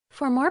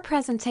For more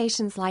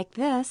presentations like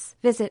this,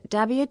 visit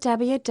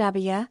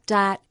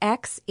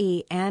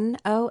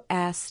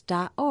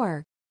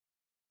www.xenos.org.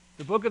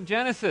 The book of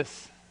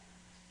Genesis,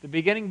 the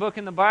beginning book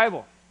in the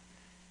Bible.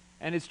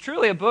 And it's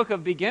truly a book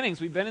of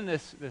beginnings. We've been in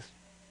this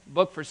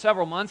book for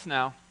several months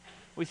now.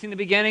 We've seen the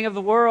beginning of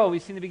the world.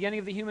 We've seen the beginning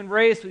of the human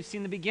race. We've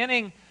seen the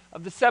beginning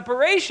of the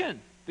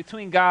separation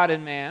between God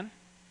and man.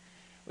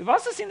 We've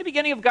also seen the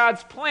beginning of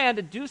God's plan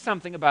to do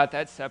something about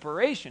that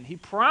separation. He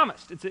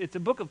promised. It's a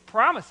book of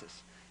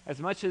promises as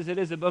much as it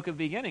is a book of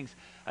beginnings.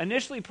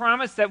 Initially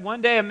promised that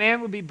one day a man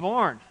would be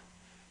born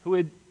who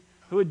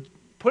would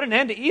put an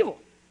end to evil,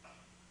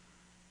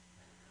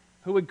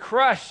 who would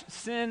crush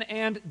sin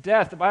and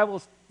death. The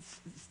Bible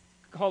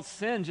calls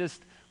sin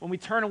just when we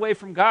turn away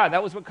from God.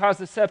 That was what caused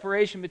the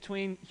separation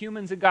between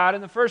humans and God in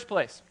the first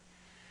place.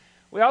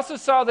 We also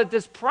saw that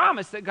this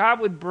promise that God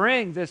would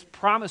bring this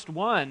promised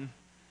one,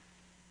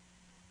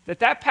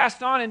 that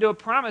passed on into a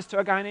promise to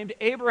a guy named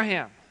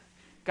Abraham.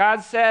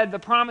 God said the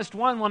promised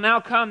one will now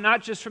come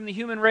not just from the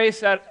human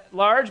race at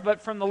large,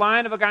 but from the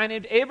line of a guy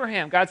named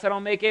Abraham. God said,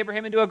 I'll make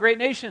Abraham into a great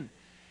nation.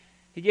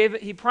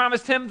 He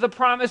promised him the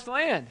promised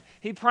land.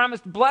 He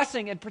promised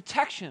blessing and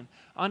protection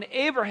on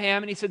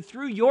Abraham, and he said,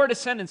 through your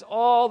descendants,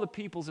 all the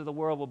peoples of the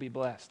world will be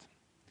blessed.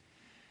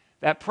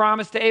 That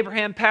promise to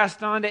Abraham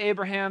passed on to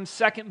Abraham's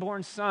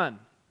second-born son,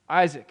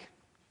 Isaac.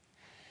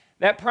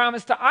 That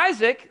promise to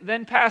Isaac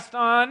then passed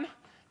on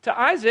to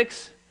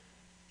Isaac's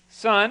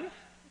son,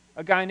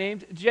 a guy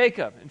named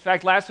Jacob. In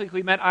fact, last week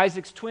we met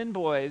Isaac's twin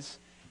boys,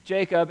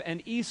 Jacob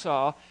and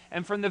Esau,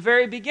 and from the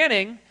very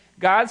beginning,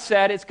 God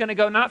said it's going to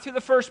go not through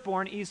the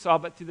firstborn, Esau,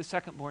 but through the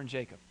secondborn,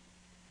 Jacob.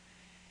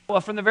 Well,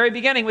 from the very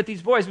beginning with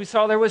these boys, we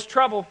saw there was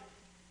trouble.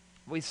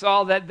 We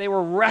saw that they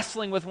were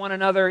wrestling with one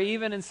another,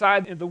 even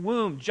inside the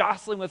womb,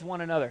 jostling with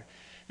one another.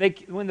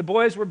 When the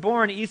boys were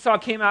born, Esau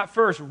came out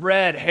first,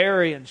 red,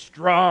 hairy, and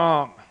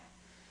strong.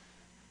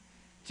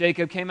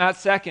 Jacob came out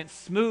second,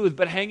 smooth,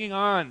 but hanging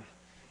on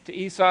to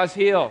Esau's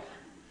heel.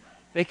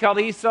 They called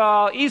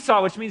Esau,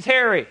 which means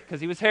hairy, because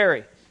he was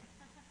hairy.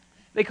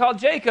 They called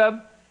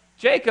Jacob,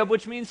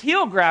 which means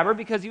heel grabber,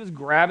 because he was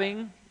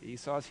grabbing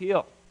Esau's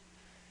heel.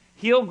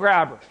 Heel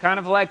grabber, kind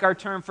of like our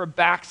term for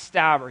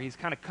backstabber. He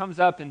kind of comes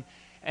up and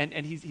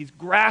he's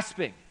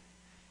grasping.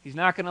 He's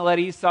not going to let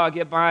Esau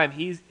get by him.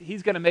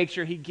 He's going to make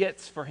sure he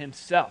gets for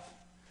himself.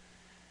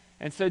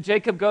 And so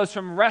Jacob goes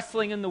from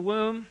wrestling in the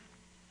womb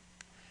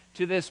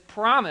to this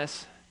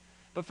promise.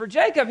 But for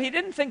Jacob, he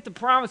didn't think the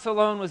promise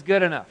alone was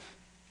good enough.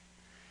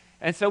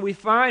 And so we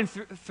find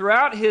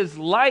throughout his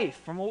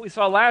life, from what we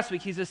saw last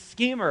week, he's a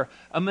schemer,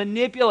 a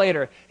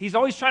manipulator. He's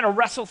always trying to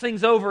wrestle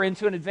things over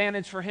into an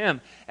advantage for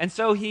him. And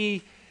so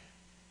he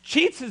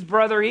cheats his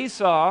brother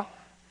Esau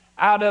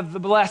out of the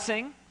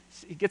blessing.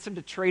 He gets him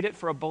to trade it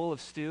for a bowl of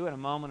stew in a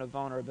moment of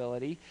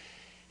vulnerability.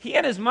 He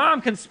and his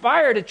mom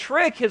conspire to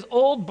trick his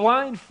old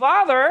blind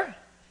father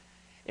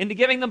into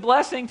giving the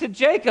blessing to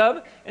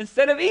Jacob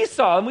instead of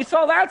Esau. And we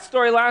saw that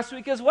story last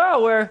week as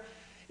well, where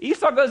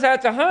Esau goes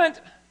out to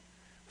hunt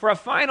for a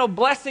final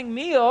blessing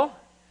meal,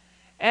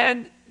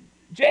 and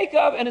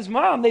Jacob and his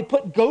mom, they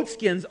put goat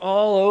skins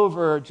all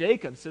over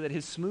Jacob so that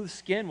his smooth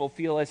skin will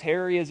feel as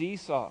hairy as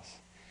Esau's.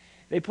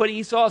 They put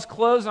Esau's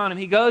clothes on him.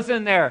 He goes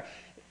in there.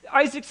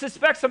 Isaac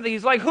suspects something.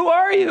 He's like, who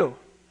are you?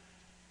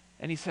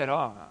 And he said,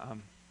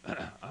 I'm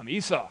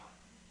Esau.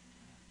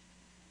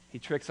 He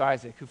tricks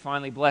Isaac, who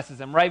finally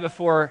blesses him. Right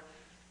before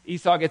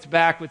Esau gets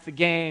back with the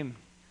game,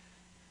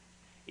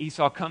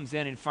 Esau comes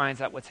in and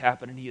finds out what's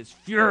happened, and he is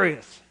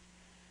furious.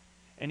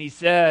 And he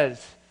says,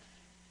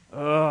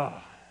 no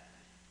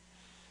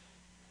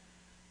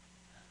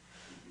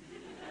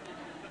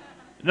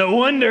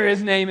wonder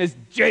his name is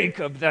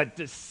Jacob, that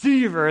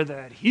deceiver,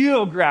 that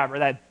heel grabber,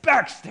 that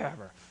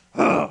backstabber.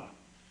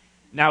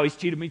 Now he's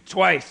cheated me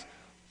twice.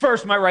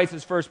 First my rights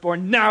as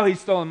firstborn, now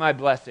he's stolen my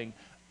blessing.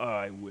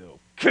 I will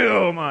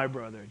kill my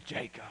brother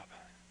Jacob.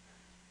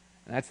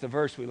 And that's the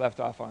verse we left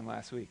off on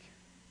last week.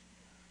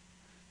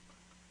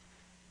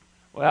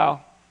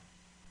 Well,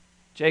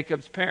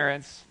 Jacob's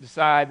parents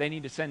decide they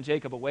need to send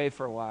Jacob away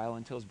for a while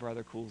until his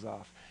brother cools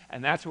off.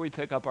 And that's where we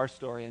pick up our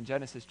story in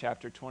Genesis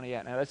chapter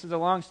 28. Now, this is a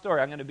long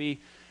story. I'm going to be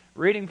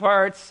reading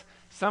parts,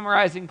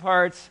 summarizing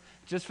parts,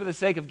 just for the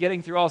sake of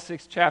getting through all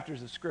 6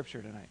 chapters of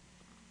Scripture tonight.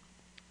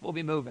 We'll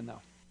be moving,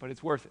 though, but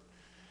it's worth it.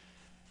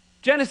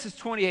 Genesis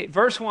 28,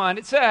 verse 1,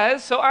 it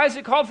says, So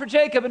Isaac called for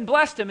Jacob and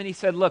blessed him, and he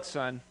said, Look,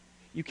 son,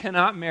 you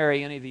cannot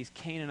marry any of these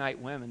Canaanite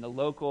women, the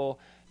local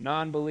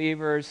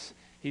non-believers.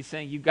 He's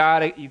saying, you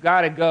gotta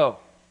go.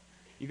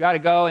 You got to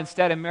go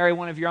instead and marry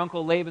one of your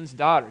uncle Laban's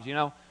daughters. You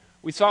know,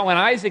 we saw when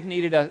Isaac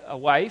needed a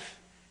wife,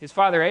 his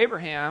father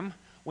Abraham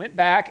went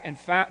back and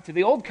to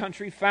the old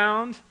country,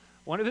 found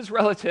one of his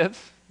relatives,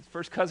 his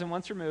first cousin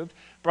once removed,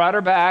 brought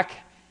her back,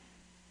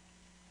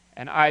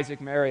 and Isaac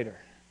married her.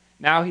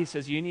 Now he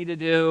says, you need to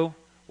do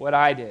what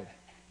I did.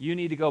 You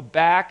need to go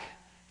back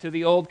to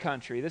the old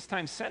country, this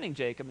time sending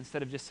Jacob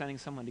instead of just sending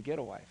someone to get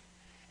a wife.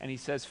 And he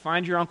says,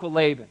 find your uncle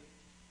Laban,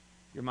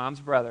 your mom's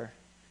brother.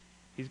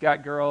 He's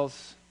got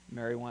girls,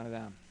 marry one of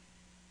them.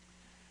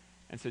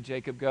 And so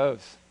Jacob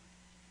goes.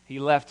 He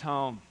left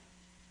home.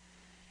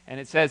 And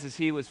it says as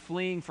he was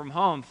fleeing from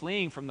home,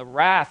 fleeing from the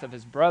wrath of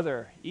his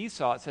brother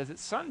Esau, it says at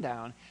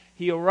sundown,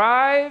 he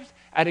arrived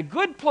at a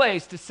good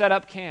place to set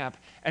up camp,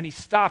 and he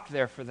stopped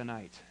there for the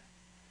night.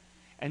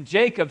 And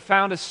Jacob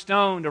found a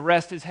stone to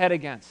rest his head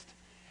against,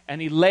 and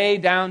he lay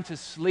down to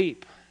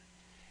sleep.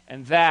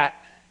 And that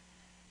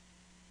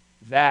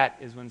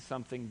is when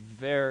something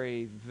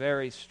very,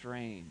 very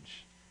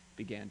strange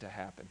began to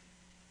happen.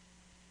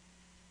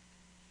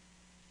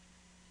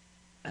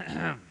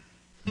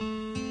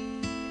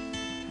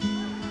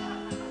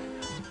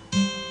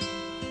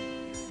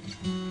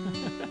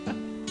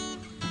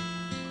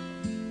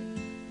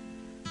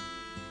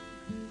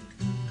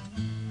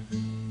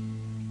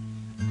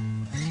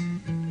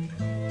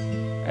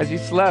 As he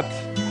slept,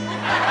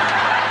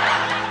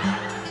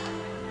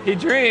 he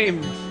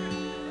dreamed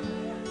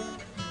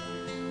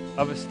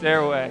of a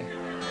stairway.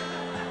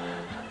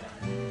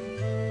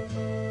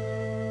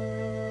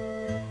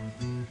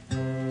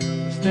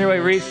 The stairway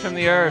reached from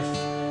the earth,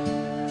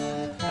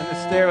 and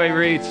the stairway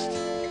reached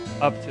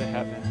up to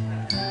heaven.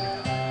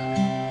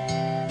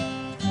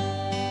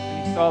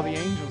 And he saw the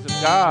angels of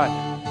God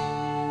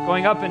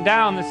going up and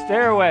down the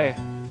stairway.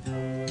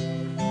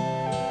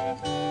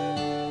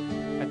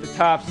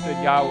 Top stood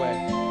Yahweh,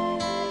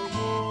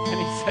 and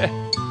he said,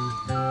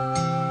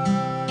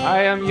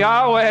 I am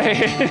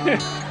Yahweh.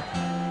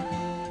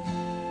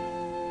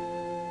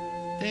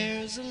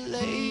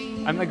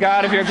 I'm the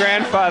God of your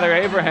grandfather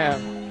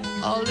Abraham,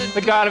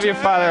 the God of your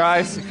father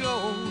Isaac.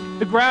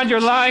 The ground you're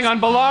lying on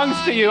belongs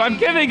to you. I'm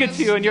giving it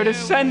to you and your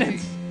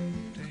descendants.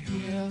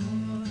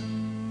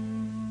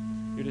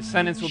 Your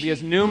descendants will be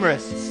as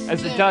numerous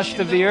as the dust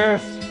of the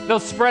earth. They'll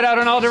spread out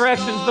in all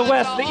directions, the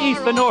west, the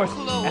east, the north,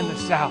 and the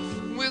south.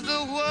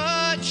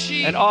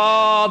 And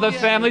all the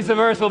families of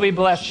earth will be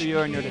blessed through you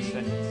and your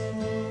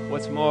descendants.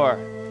 What's more,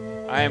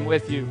 I am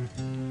with you,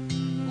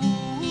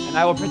 and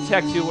I will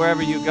protect you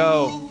wherever you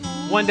go.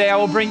 One day I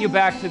will bring you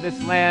back to this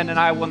land, and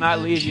I will not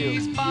leave you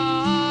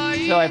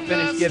until I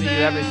finish giving you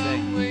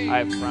everything I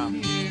have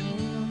promised.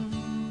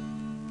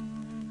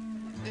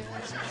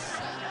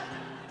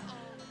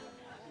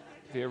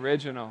 The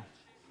original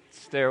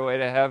Stairway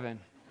to Heaven.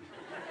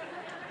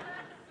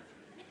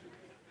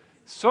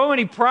 So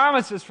many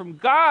promises from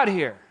God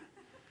here.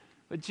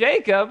 But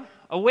Jacob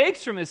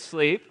awakes from his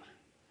sleep,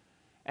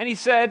 and he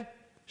said,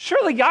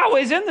 surely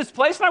Yahweh's in this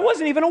place, and I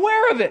wasn't even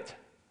aware of it.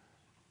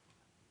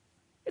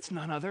 It's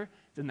none other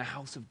than the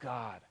house of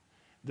God,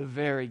 the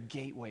very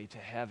gateway to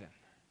heaven.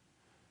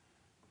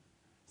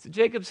 So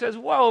Jacob says,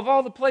 whoa, of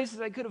all the places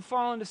I could have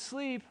fallen to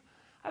sleep,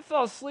 I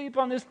fell asleep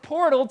on this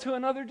portal to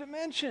another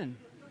dimension.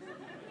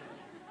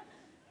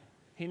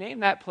 He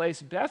named that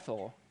place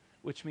Bethel,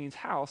 which means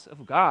house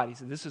of God. He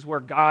said, this is where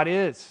God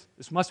is.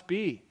 This must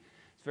be.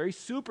 It's very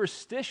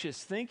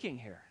superstitious thinking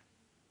here.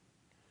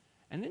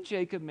 And then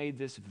Jacob made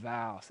this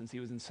vow, since he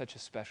was in such a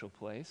special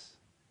place.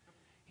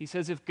 He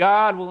says, if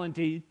God will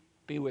indeed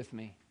be with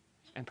me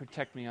and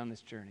protect me on this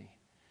journey,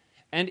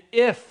 and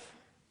if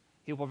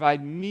he will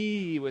provide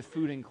me with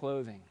food and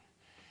clothing,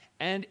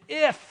 and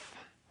if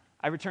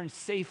I return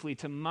safely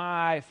to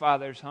my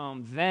father's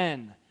home,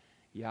 then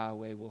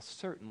Yahweh will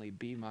certainly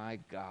be my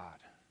God.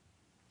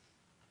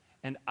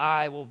 And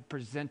I will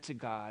present to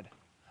God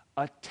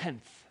 1/10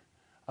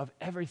 of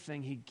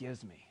everything he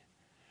gives me.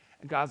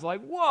 And God's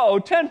like, whoa,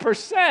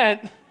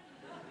 10%?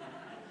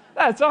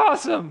 That's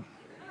awesome.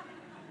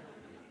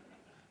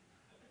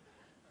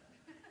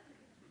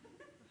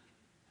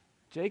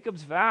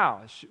 Jacob's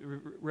vow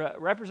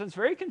represents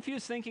very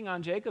confused thinking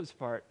on Jacob's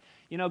part.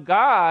 You know,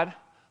 God,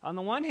 on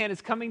the one hand,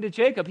 is coming to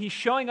Jacob. He's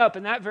showing up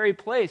in that very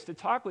place to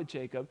talk with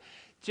Jacob.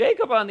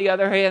 Jacob, on the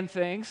other hand,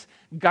 thinks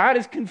God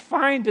is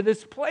confined to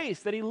this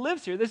place, that he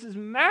lives here. This is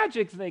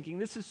magic thinking.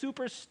 This is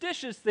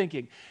superstitious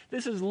thinking.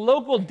 This is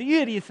local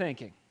deity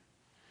thinking.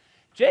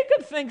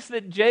 Jacob thinks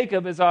that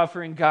Jacob is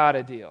offering God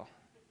a deal.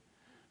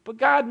 But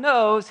God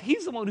knows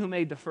he's the one who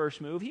made the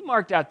first move. He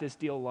marked out this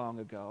deal long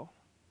ago.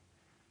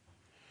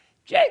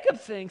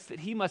 Jacob thinks that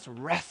he must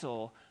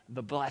wrestle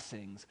the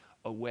blessings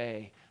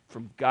away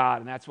from God,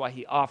 and that's why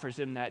he offers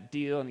him that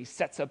deal, and he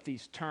sets up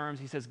these terms.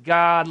 He says,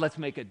 God, let's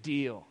make a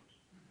deal.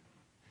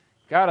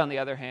 God, on the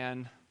other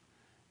hand,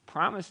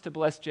 promised to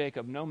bless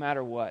Jacob no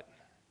matter what.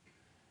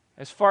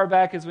 As far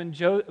back as when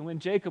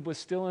Jacob was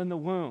still in the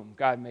womb,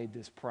 God made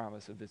this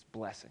promise of this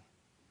blessing.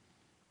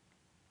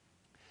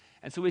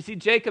 And so we see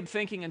Jacob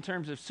thinking in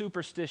terms of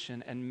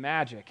superstition and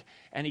magic,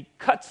 and he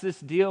cuts this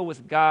deal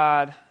with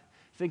God,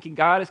 thinking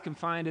God is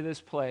confined to this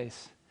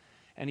place,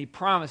 and he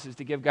promises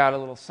to give God a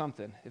little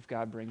something if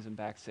God brings him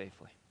back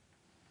safely.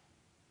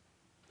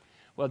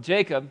 Well,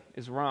 Jacob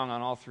is wrong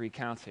on all three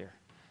counts here.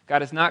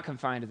 God is not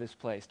confined to this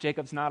place.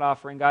 Jacob's not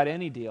offering God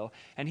any deal,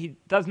 and he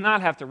does not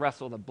have to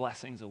wrestle the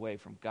blessings away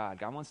from God.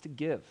 God wants to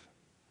give.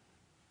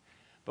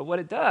 But what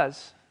it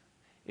does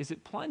is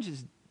it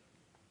plunges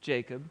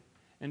Jacob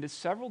into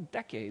several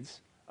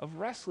decades of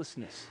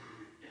restlessness.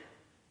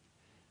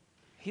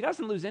 He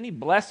doesn't lose any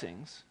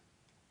blessings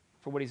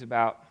for what he's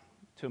about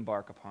to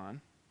embark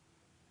upon.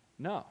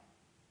 No.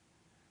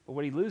 But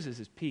what he loses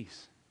is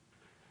peace.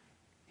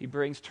 He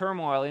brings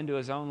turmoil into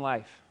his own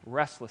life,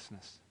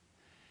 restlessness.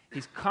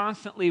 He's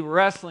constantly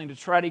wrestling to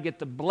try to get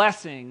the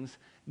blessings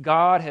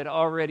God had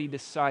already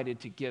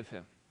decided to give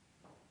him.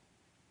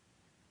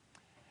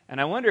 And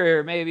I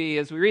wonder, maybe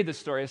as we read this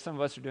story, some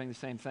of us are doing the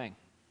same thing,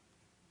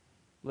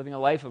 living a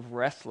life of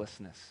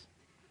restlessness,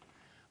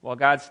 while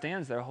God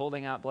stands there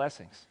holding out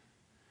blessings,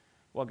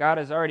 while God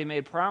has already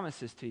made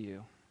promises to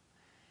you,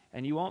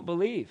 and you won't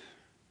believe,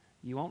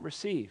 you won't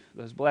receive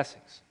those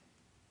blessings.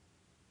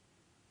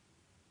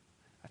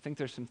 I think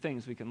there's some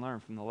things we can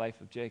learn from the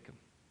life of Jacob.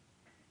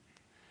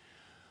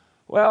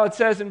 Well, it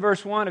says in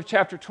verse 1 of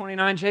chapter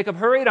 29, Jacob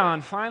hurried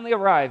on, finally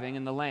arriving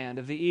in the land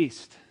of the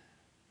east.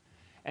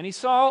 And he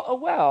saw a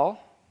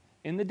well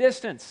in the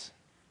distance.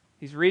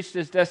 He's reached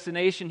his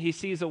destination. He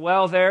sees a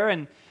well there,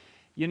 and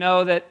you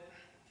know that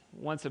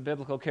once a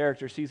biblical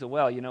character sees a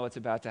well, you know what's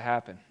about to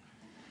happen.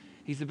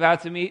 He's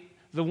about to meet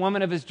the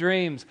woman of his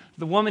dreams,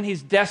 the woman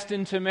he's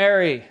destined to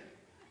marry,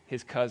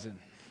 his cousin,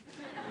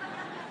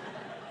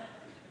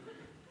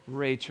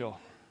 Rachel.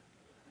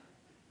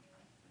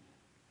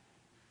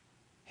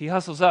 He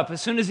hustles up.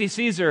 As soon as he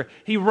sees her,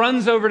 he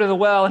runs over to the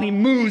well and he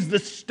moves the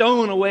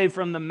stone away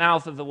from the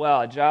mouth of the well,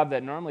 a job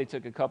that normally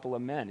took a couple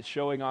of men,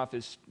 showing off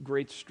his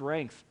great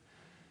strength.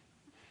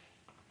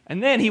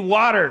 And then he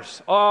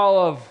waters all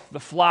of the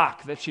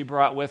flock that she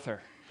brought with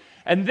her.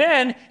 And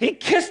then he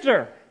kissed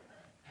her.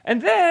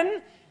 And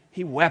then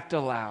he wept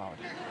aloud.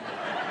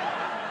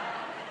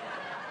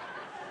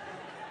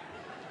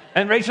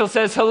 And Rachel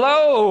says,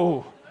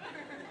 "Hello,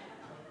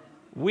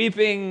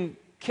 weeping,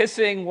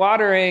 kissing,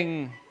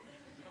 watering,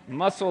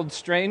 muscled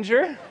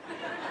stranger.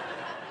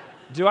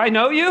 Do I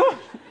know you?"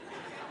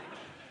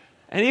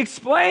 And he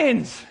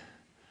explains,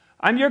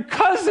 "I'm your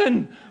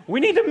cousin. We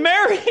need to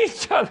marry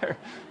each other."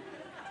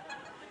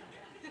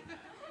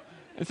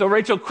 And so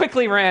Rachel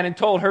quickly ran and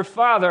told her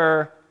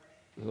father,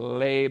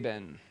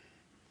 Laban.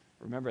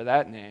 Remember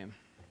that name.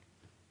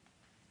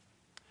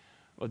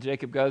 Well,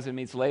 Jacob goes and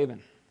meets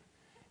Laban.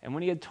 And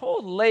when he had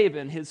told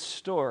Laban his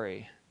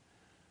story,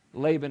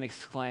 Laban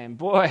exclaimed,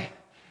 "Boy,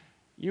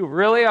 you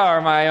really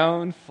are my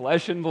own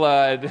flesh and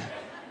blood."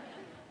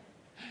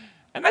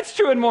 And that's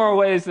true in more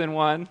ways than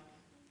one.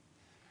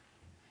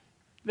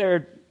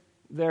 They're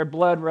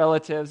blood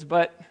relatives,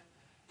 but,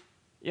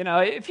 you know,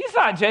 if you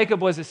thought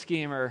Jacob was a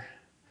schemer,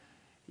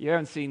 you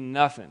haven't seen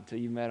nothing till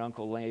you met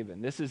Uncle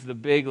Laban. This is the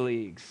big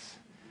leagues.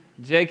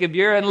 Jacob,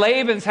 you're in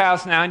Laban's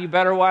house now, and you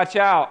better watch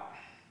out.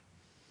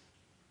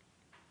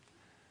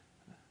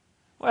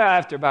 Well,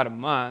 after about a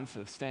month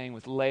of staying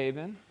with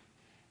Laban,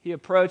 he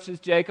approaches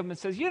Jacob and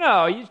says, "You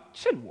know, you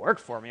shouldn't work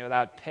for me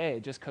without pay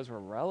just because we're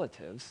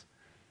relatives.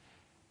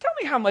 Tell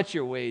me how much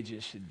your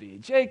wages should be.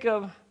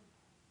 Jacob,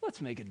 let's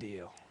make a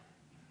deal."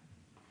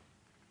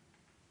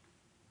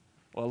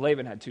 Well,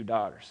 Laban had 2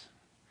 daughters.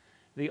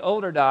 The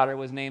older daughter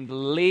was named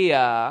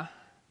Leah.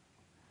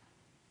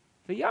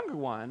 The younger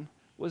one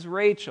was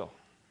Rachel.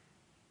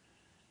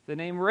 The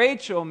name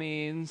Rachel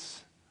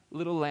means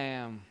little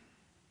lamb.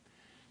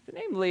 The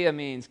name Leah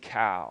means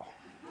cow.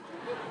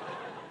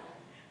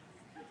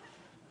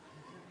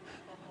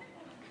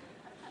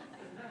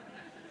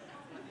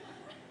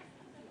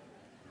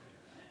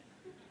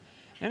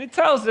 And it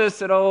tells us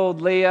that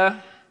old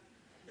Leah,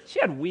 she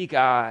had weak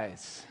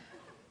eyes.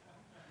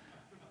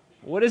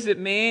 What does it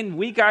mean?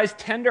 Weak eyes,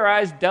 tender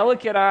eyes,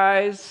 delicate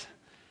eyes.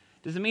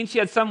 Does it mean she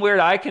had some weird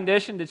eye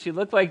condition? Did she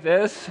look like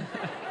this?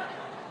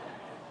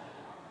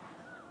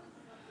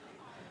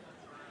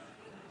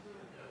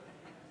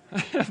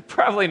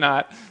 Probably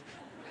not.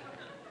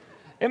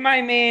 It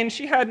might mean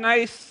she had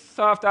nice,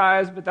 soft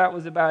eyes, but that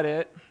was about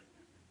it.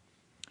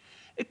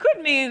 It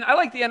could mean, I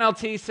like the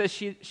NLT, says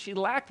she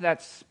lacked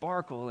that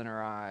sparkle in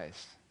her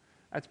eyes.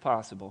 That's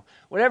possible.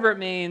 Whatever it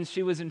means,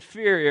 she was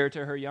inferior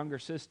to her younger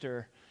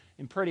sister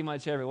in pretty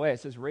much every way. It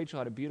says Rachel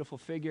had a beautiful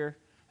figure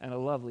and a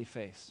lovely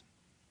face.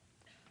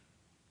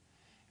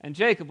 And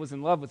Jacob was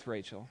in love with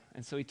Rachel,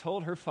 and so he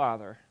told her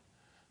father,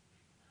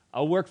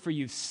 "I'll work for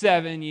you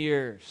 7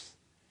 years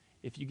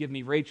if you give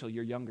me Rachel,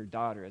 your younger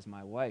daughter, as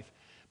my wife."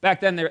 Back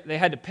then, they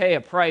had to pay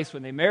a price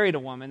when they married a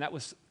woman. That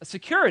was a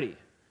security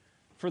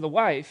for the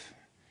wife.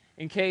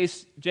 In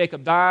case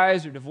Jacob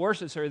dies or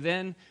divorces her,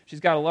 then she's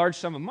got a large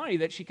sum of money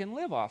that she can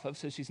live off of,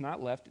 so she's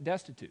not left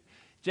destitute.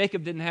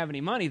 Jacob didn't have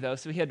any money, though,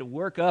 so he had to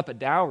work up a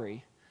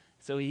dowry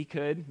so he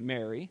could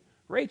marry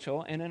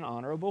Rachel in an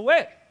honorable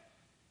way.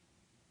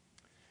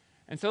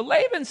 And so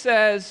Laban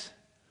says,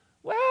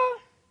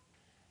 "Well,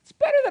 it's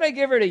better that I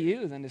give her to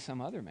you than to some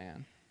other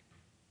man."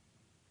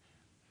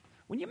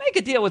 When you make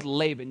a deal with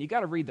Laban, you got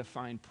to read the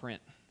fine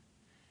print.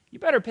 You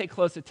better pay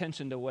close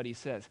attention to what he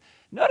says.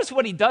 Notice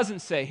what he doesn't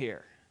say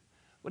here.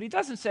 What he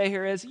doesn't say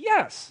here is,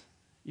 yes,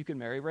 you can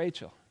marry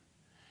Rachel.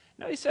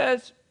 No, he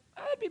says,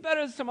 "I'd be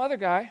better than some other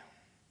guy.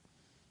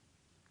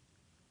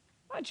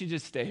 Why don't you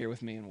just stay here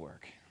with me and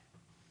work?"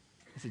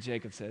 And so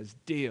Jacob says,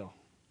 "Deal."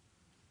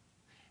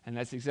 And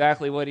that's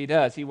exactly what he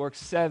does. He works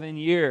 7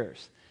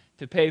 years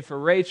to pay for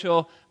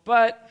Rachel,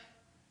 but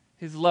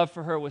his love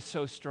for her was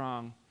so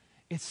strong,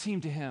 it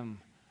seemed to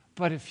him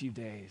but a few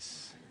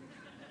days.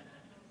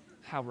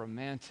 How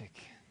romantic.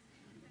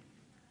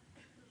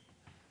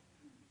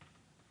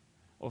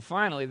 Well,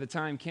 finally, the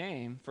time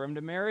came for him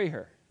to marry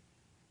her.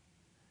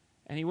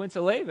 And he went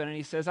to Laban and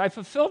he says, I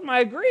fulfilled my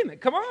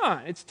agreement. Come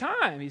on, it's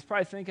time. He's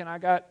probably thinking, I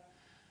got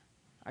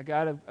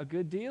a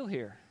good deal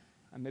here.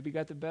 I maybe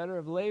got the better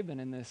of Laban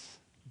in this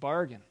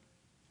bargain.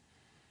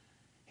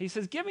 He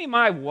says, give me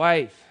my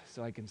wife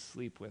so I can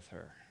sleep with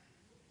her.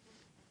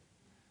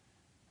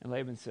 And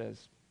Laban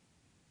says,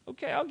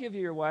 okay, I'll give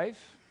you your wife.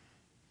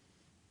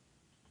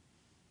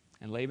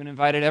 And Laban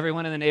invited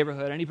everyone in the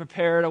neighborhood, and he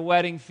prepared a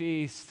wedding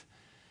feast.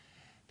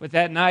 But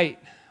that night,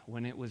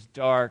 when it was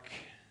dark,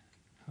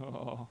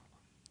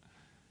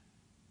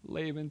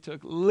 Laban took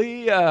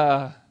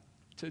Leah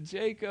to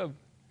Jacob,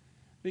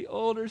 the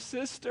older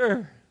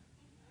sister.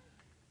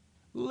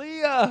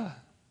 Leah.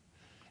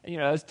 And,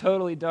 it's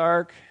totally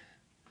dark.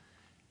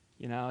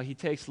 He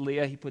takes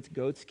Leah, he puts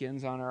goat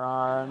skins on her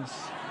arms.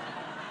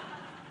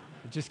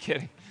 Just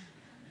kidding.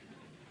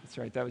 That's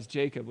right, that was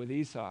Jacob with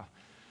Esau.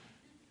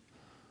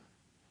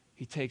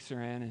 He takes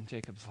her in, and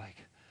Jacob's like,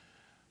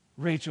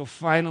 Rachel,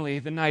 finally,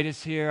 the night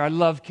is here. Our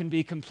love can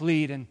be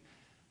complete. And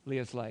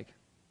Leah's like,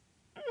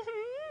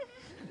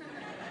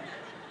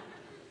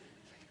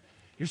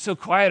 you're so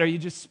quiet. Are you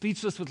just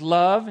speechless with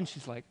love? And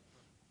she's like,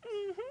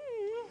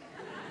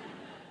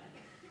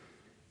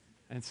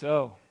 And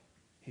so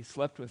he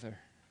slept with her.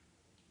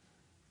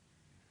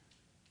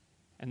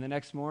 And the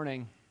next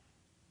morning,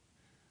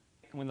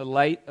 when the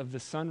light of the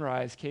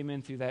sunrise came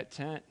in through that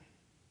tent,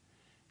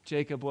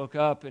 Jacob woke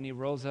up and he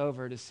rolls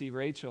over to see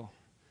Rachel.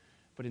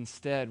 But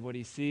instead, what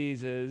he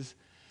sees is,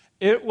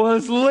 it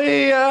was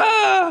Leah!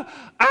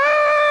 Ah!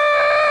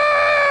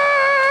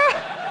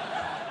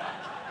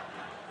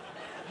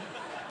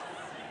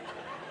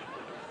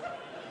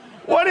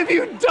 What have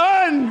you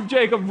done?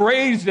 Jacob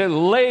raged at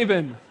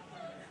Laban.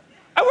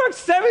 I worked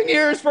 7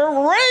 years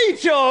for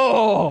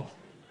Rachel!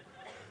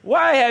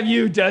 Why have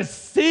you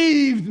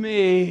deceived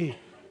me?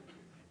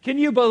 Can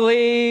you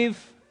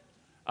believe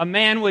a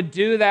man would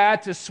do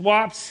that, to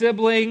swap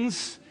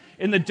siblings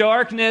in the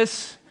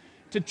darkness,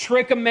 to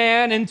trick a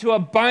man into a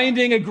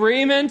binding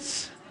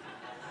agreement?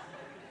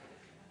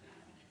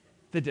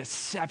 The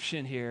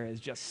deception here is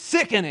just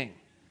sickening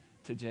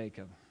to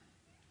Jacob.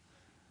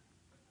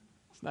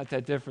 It's not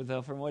that different,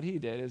 though, from what he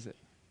did, is it?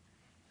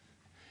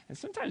 And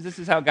sometimes this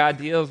is how God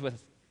deals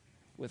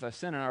with our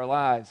sin in our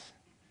lives.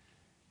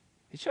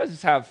 He shows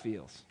us how it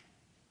feels.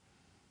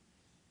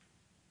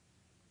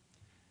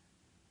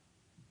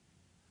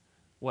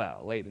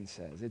 Well, Laban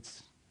says,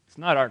 it's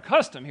not our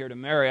custom here to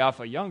marry off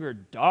a younger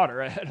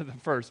daughter ahead of the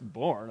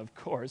firstborn, of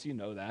course, you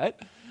know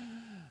that.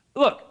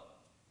 Look,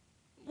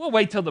 we'll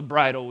wait till the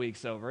bridal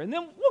week's over, and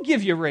then we'll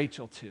give you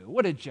Rachel too.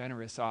 What a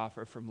generous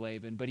offer from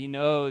Laban. But he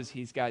knows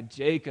he's got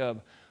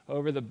Jacob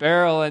over the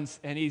barrel, and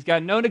he's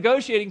got no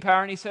negotiating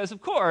power, and he says,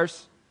 of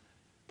course,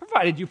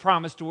 provided you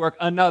promise to work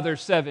another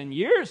 7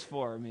 years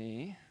for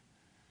me.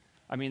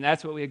 I mean,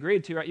 that's what we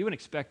agreed to, right? You wouldn't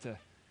expect to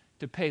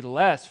pay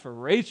less for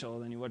Rachel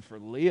than you would for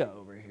Leah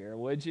over here,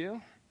 would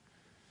you?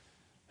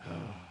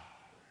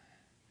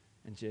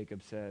 And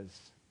Jacob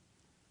says,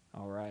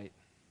 all right.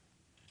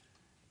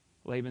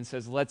 Laban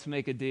says, let's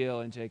make a deal.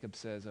 And Jacob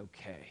says,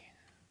 okay.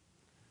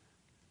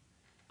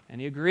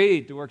 And he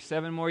agreed to work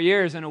 7 more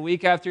years. And a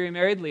week after he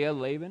married Leah,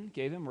 Laban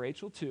gave him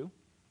Rachel too.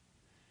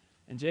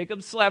 And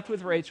Jacob slept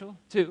with Rachel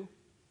too.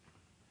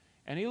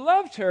 And he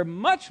loved her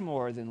much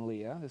more than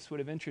Leah. This would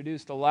have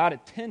introduced a lot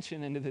of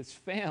tension into this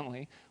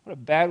family. What a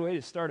bad way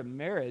to start a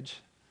marriage.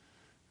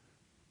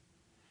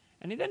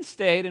 And he then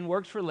stayed and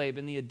worked for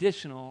Laban the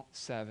additional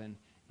 7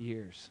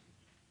 years.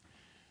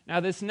 Now,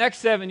 this next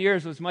 7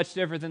 years was much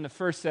different than the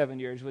first 7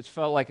 years, which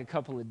felt like a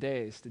couple of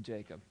days to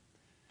Jacob.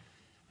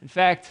 In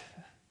fact,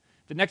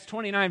 the next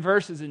 29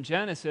 verses in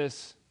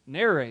Genesis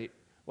narrate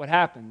what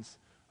happens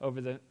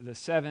over the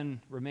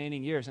 7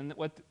 remaining years. And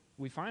what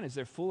we find is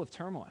they're full of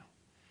turmoil.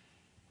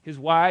 His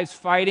wives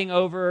fighting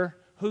over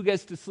who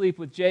gets to sleep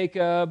with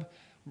Jacob.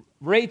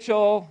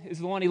 Rachel is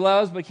the one he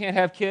loves but can't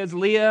have kids.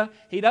 Leah,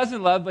 he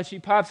doesn't love, but she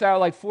pops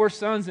out like 4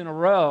 sons in a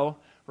row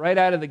right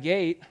out of the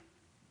gate.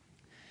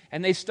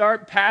 And they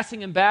start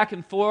passing him back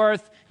and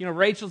forth.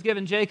 Rachel's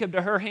giving Jacob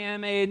to her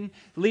handmaiden.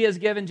 Leah's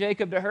giving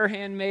Jacob to her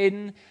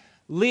handmaiden.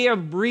 Leah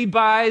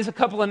rebuys a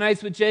couple of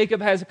nights with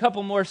Jacob, has a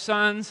couple more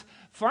sons.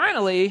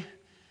 Finally,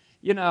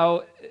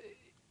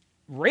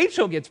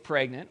 Rachel gets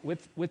pregnant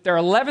with their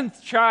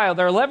 11th child,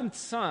 their 11th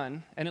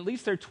son, and at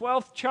least their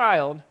 12th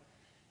child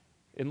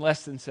in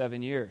less than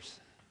 7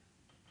 years.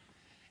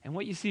 And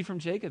what you see from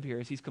Jacob here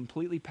is he's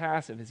completely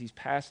passive as he's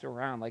passed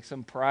around like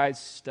some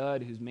prized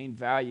stud whose main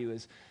value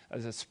is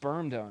as a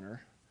sperm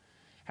donor,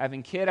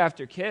 having kid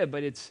after kid.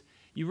 But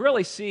you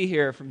really see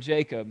here from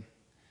Jacob,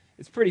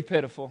 it's pretty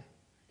pitiful.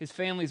 His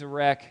family's a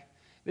wreck.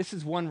 This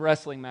is one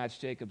wrestling match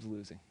Jacob's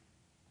losing.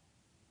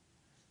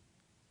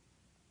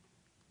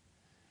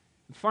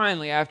 And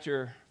finally,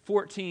 after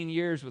 14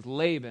 years with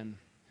Laban,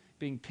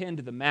 being pinned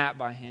to the mat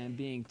by him,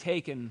 being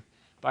taken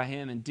by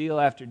him in deal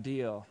after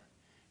deal,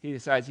 he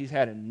decides he's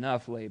had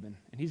enough, Laban,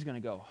 and he's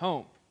going to go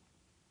home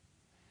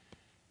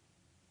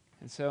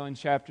And so in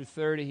chapter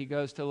 30, he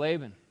goes to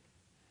Laban,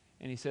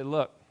 and he said,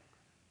 look,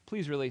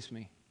 please release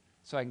me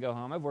so I can go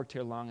home. I've worked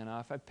here long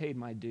enough. I've paid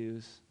my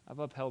dues. I've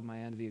upheld my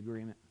end of the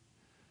agreement.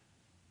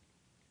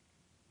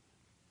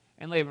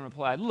 And Laban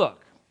replied,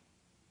 look,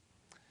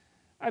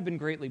 I've been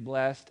greatly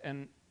blessed,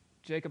 and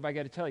Jacob, I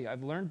got to tell you,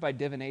 I've learned by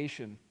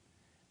divination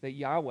that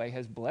Yahweh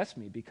has blessed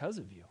me because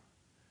of you.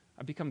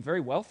 I've become very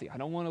wealthy. I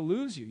don't want to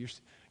lose you.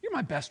 You're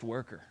my best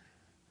worker.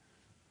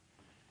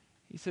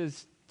 He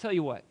says, tell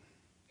you what,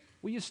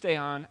 will you stay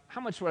on?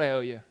 How much would I owe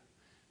you?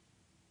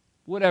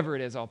 Whatever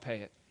it is, I'll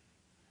pay it.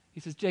 He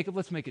says, Jacob,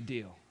 let's make a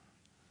deal.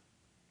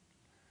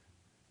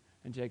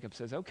 And Jacob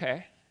says,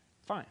 okay,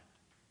 fine.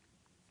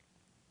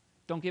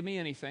 Don't give me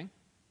anything.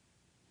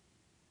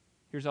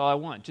 Here's all I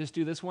want. Just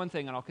do this one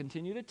thing, and I'll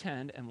continue to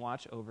tend and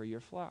watch over your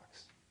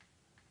flocks.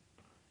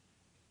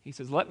 He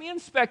says, let me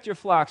inspect your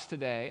flocks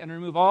today and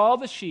remove all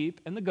the sheep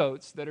and the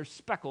goats that are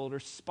speckled or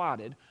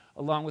spotted,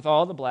 along with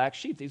all the black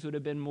sheep. These would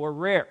have been more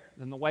rare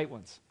than the white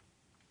ones.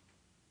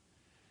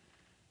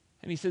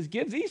 And he says,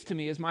 give these to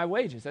me as my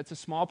wages. That's a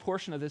small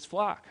portion of this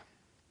flock.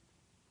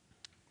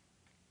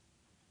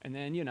 And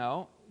then,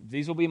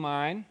 these will be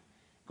mine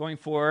going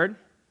forward.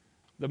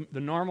 The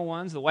normal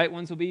ones, the white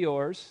ones will be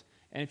yours.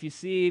 And if you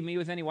see me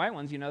with any white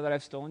ones, you know that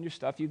I've stolen your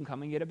stuff. You can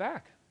come and get it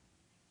back.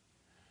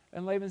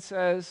 And Laban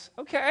says,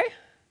 okay,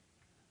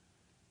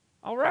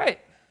 all right.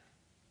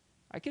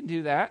 I can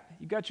do that.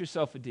 You got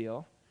yourself a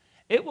deal.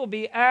 It will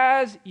be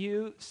as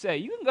you say.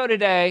 You can go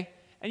today,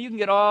 and you can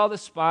get all the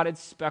spotted,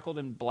 speckled,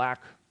 and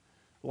black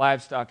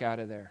livestock out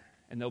of there,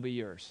 and they'll be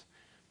yours.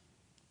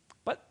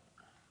 But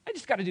I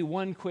just got to do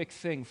one quick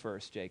thing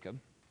first, Jacob.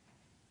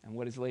 And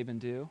what does Laban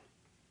do?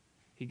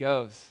 He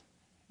goes,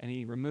 and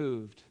he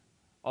removed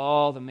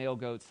all the male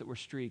goats that were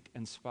streaked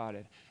and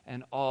spotted,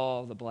 and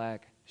all the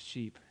black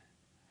sheep,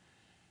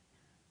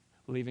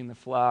 leaving the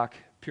flock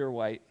pure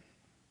white.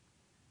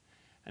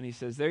 And he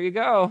says, there you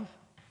go.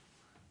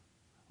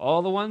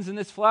 All the ones in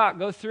this flock,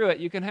 go through it.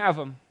 You can have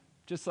them,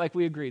 just like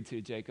we agreed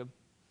to, Jacob.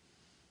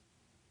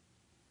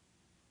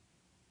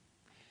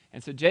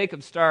 And so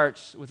Jacob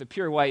starts with a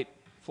pure white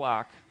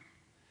flock,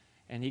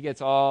 and he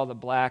gets all the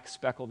black,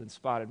 speckled, and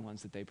spotted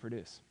ones that they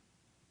produce.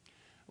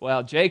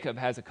 Well, Jacob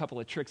has a couple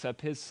of tricks up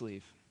his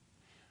sleeve.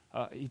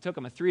 He took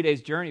him a 3-day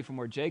journey from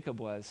where Jacob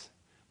was,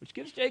 which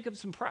gives Jacob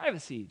some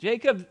privacy.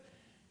 Jacob,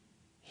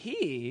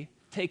 he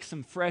takes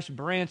some fresh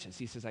branches.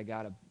 He says, I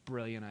got a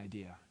brilliant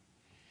idea.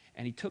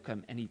 And he took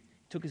them, and he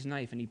took his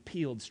knife, and he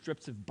peeled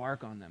strips of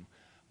bark on them,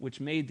 which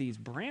made these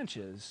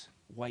branches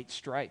white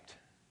striped.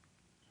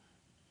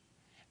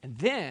 And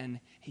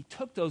then he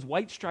took those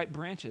white striped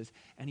branches,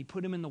 and he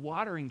put them in the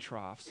watering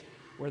troughs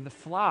where the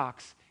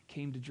flocks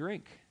came to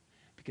drink,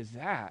 because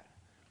that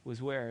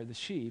was where the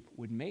sheep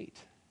would mate.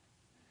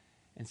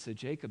 And so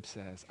Jacob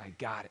says, I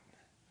got it.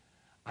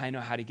 I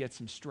know how to get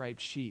some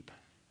striped sheep.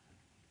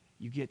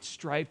 You get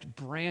striped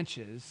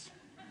branches,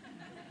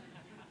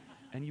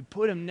 and you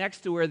put them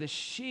next to where the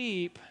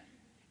sheep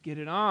get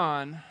it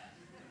on,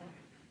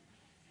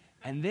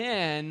 and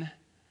then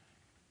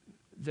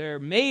they're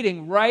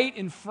mating right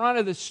in front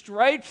of the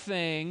striped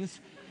things,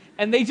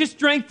 and they just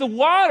drank the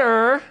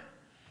water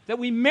that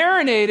we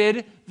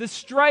marinated the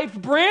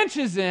striped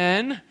branches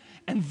in,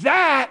 and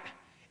that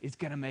is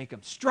going to make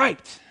them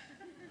striped.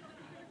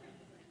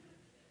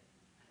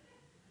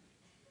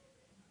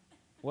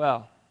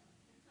 Well,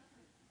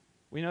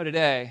 we know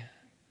today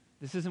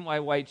this isn't why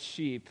white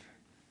sheep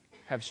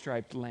have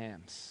striped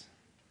lambs.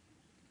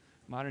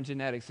 Modern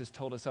genetics has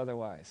told us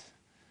otherwise.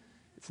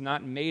 It's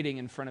not mating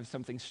in front of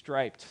something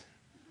striped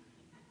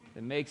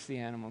that makes the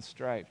animal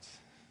striped.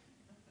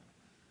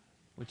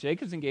 What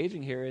Jacob's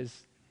engaging here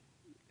is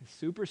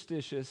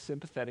superstitious,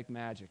 sympathetic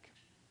magic.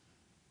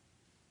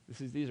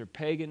 These are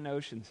pagan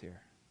notions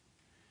here.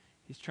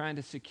 He's trying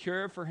to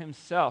secure for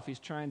himself. He's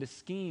trying to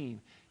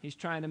scheme. He's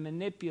trying to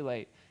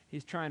manipulate.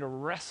 He's trying to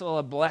wrestle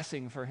a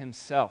blessing for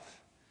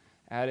himself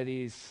out of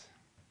these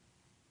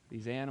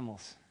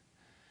animals.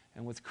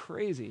 And what's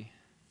crazy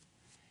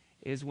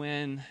is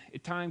when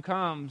time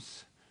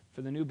comes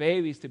for the new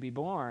babies to be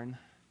born,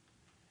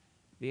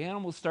 the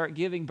animals start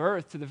giving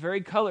birth to the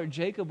very color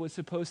Jacob was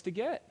supposed to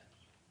get.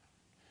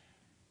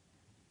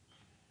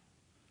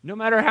 No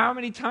matter how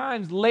many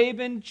times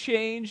Laban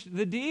changed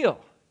the deal.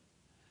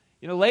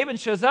 Laban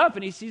shows up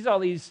and he sees all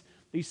these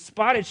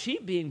spotted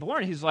sheep being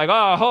born. He's like,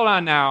 oh, hold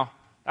on now.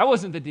 That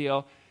wasn't the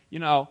deal. You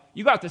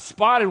got the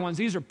spotted ones.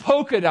 These are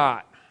polka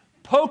dot.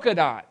 Polka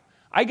dot.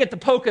 I get the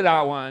polka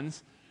dot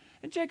ones.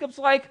 And Jacob's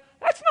like,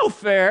 that's no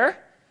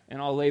fair. And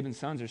all Laban's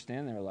sons are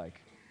standing there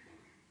like,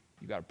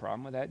 you got a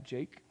problem with that,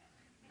 Jake?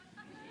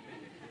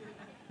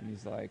 And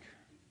he's like,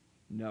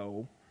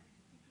 no.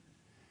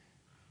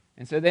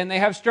 And so then they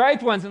have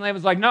striped ones, and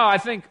Laban's like, no, I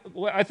think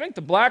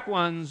the black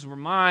ones were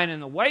mine, and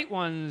the white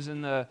ones,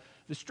 and the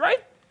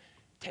striped.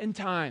 10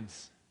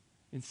 times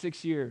in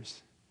 6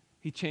 years,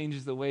 he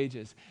changes the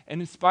wages.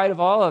 And in spite of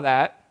all of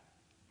that,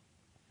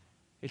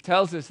 it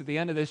tells us at the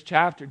end of this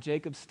chapter,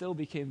 Jacob still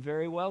became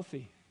very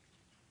wealthy.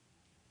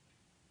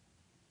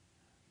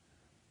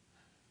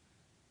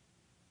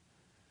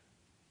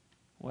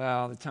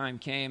 Well, the time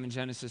came in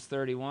Genesis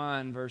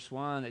 31, verse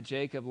 1, that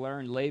Jacob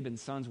learned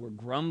Laban's sons were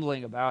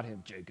grumbling about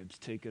him. Jacob's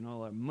taken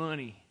all our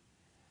money.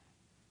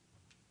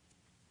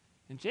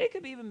 And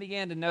Jacob even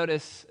began to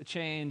notice a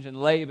change in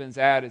Laban's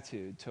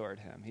attitude toward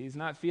him. He's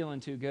not feeling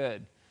too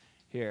good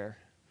here,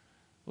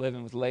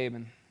 living with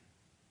Laban.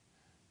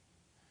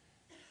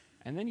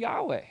 And then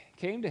Yahweh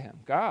came to him,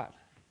 God,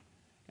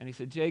 and he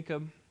said,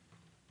 Jacob,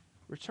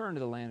 return to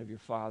the land of your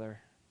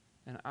father,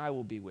 and I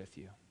will be with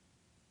you.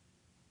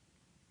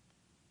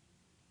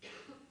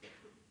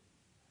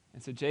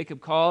 And so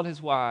Jacob called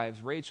his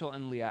wives, Rachel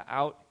and Leah,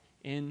 out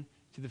into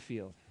the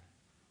field.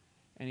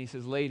 And he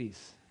says,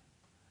 ladies,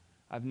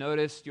 I've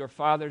noticed your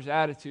father's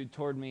attitude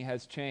toward me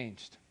has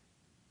changed.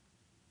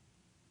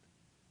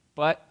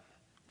 But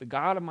the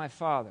God of my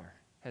father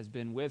has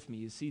been with me.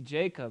 You see,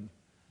 Jacob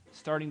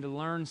starting to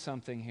learn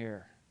something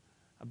here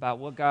about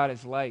what God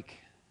is like.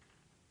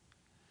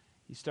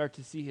 You start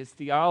to see his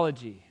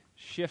theology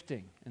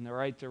shifting in the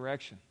right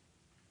direction.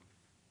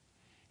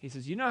 He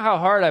says, you know how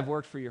hard I've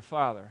worked for your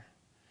father,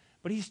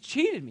 but he's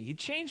cheated me. He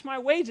changed my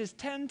wages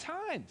 10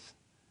 times.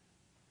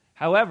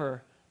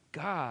 However,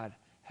 God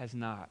has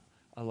not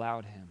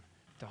allowed him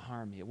to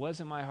harm me. It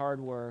wasn't my hard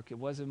work. It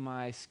wasn't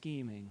my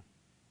scheming.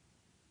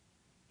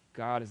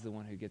 God is the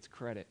one who gets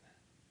credit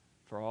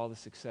for all the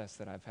success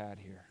that I've had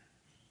here.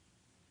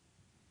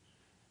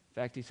 In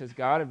fact, he says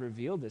God had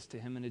revealed this to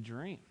him in a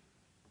dream.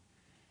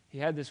 He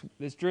had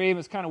this dream.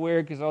 It's kind of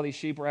weird because all these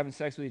sheep were having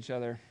sex with each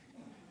other.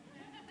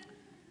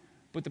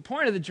 But the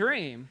point of the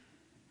dream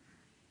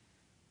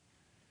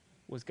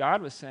was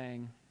God was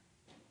saying,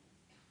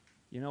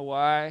 you know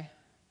why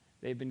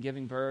they've been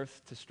giving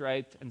birth to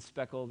striped and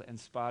speckled and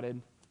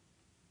spotted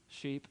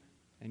sheep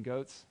and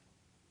goats?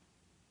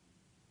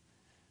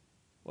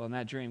 Well, in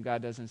that dream,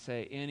 God doesn't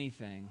say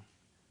anything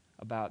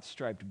about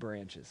striped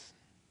branches.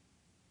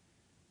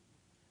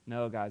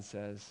 No, God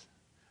says,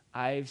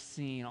 I've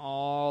seen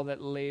all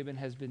that Laban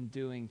has been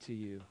doing to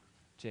you,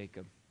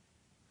 Jacob.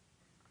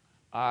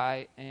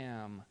 I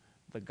am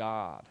the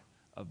God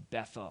of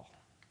Bethel.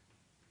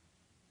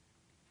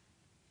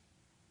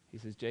 He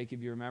says,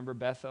 Jacob, you remember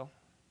Bethel?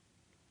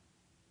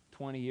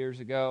 20 years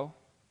ago,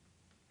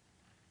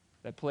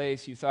 that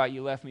place you thought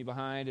you left me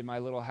behind in my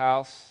little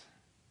house.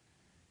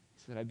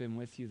 He said, I've been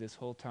with you this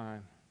whole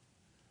time.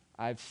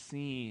 I've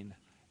seen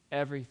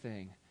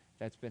everything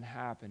that's been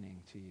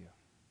happening to you.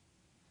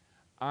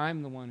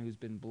 I'm the one who's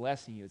been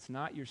blessing you. It's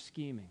not your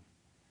scheming.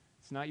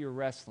 It's not your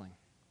wrestling.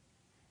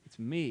 It's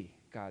me,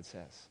 God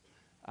says.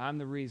 I'm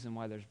the reason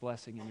why there's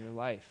blessing in your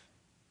life.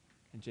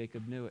 And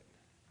Jacob knew it.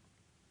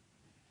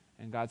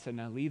 And God said,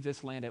 now leave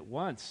this land at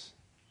once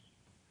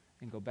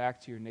and go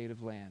back to your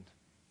native land.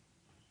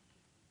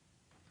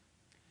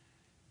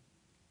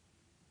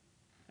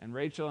 And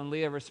Rachel and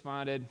Leah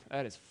responded,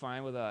 that is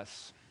fine with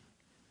us.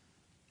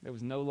 There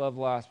was no love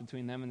lost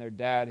between them and their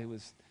dad, who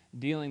was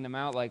dealing them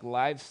out like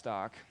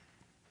livestock.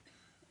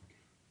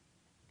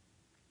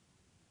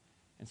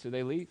 And so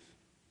they leave.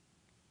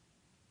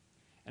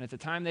 And at the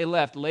time they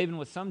left, Laban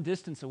was some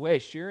distance away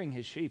shearing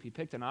his sheep. He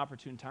picked an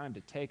opportune time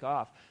to take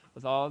off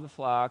with all of the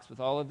flocks,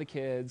 with all of the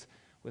kids,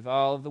 with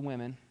all of the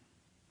women,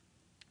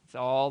 with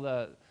all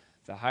the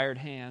hired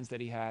hands that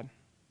he had.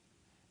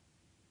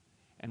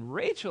 And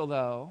Rachel,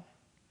 though,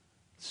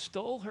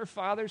 stole her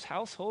father's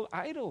household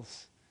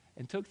idols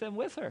and took them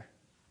with her.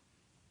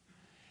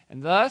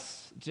 And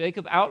thus,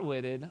 Jacob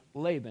outwitted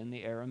Laban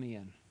the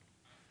Aramean.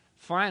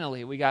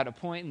 Finally, we got a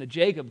point in the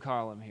Jacob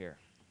column here.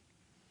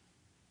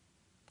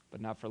 But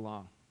not for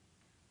long.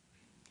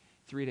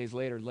 3 days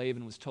later,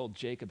 Laban was told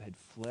Jacob had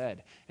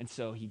fled. And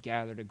so he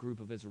gathered a group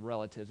of his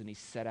relatives and he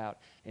set out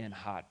in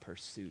hot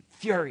pursuit,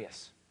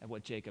 furious at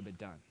what Jacob had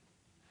done.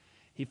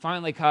 He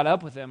finally caught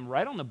up with them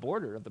right on the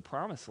border of the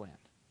Promised Land,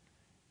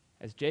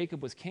 as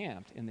Jacob was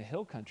camped in the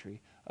hill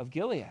country of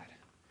Gilead.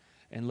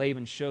 And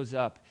Laban shows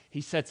up.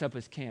 He sets up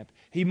his camp.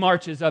 He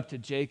marches up to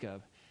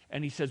Jacob.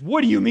 And he says,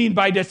 what do you mean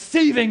by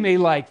deceiving me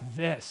like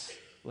this?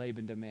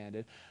 Laban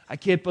demanded. I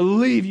can't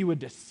believe you would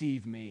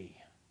deceive me.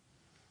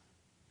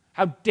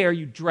 How dare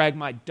you drag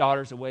my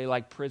daughters away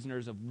like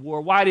prisoners of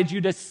war? Why did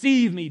you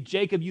deceive me,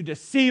 Jacob, you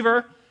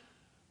deceiver?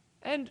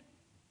 And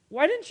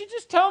why didn't you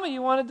just tell me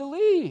you wanted to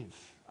leave?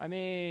 I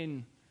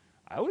mean,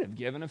 I would have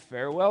given a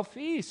farewell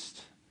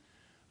feast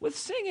with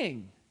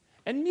singing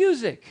and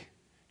music,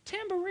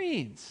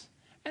 tambourines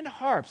and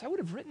harps. I would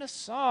have written a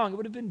song. It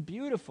would have been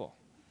beautiful.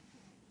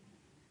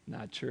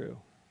 Not true.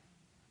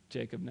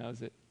 Jacob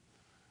knows it.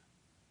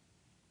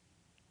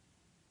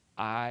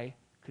 I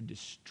could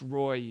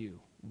destroy you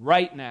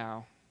right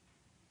now.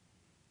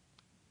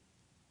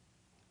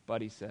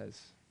 But he says,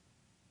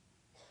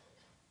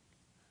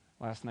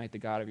 last night the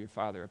God of your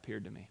father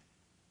appeared to me.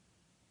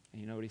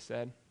 And you know what he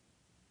said?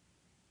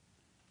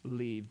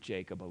 Leave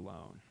Jacob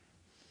alone.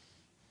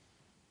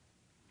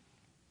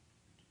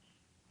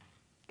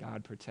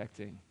 God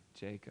protecting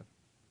Jacob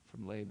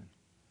from Laban.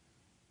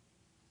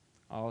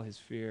 All his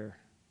fear,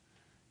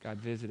 God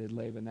visited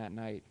Laban that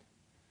night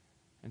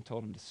and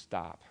told him to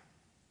stop.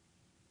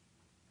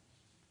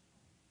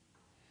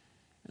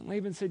 And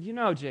Laban said,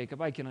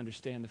 Jacob, I can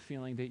understand the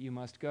feeling that you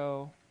must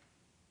go.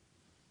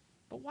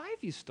 But why have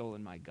you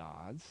stolen my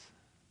gods?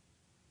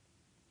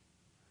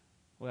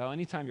 Well,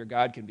 anytime your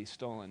God can be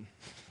stolen,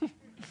 I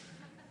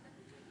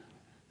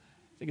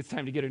think it's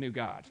time to get a new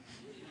God.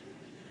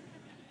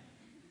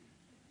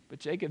 But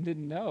Jacob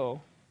didn't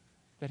know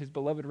that his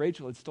beloved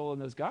Rachel had stolen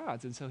those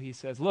gods. And so he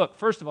says, look,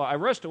 first of all, I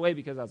rushed away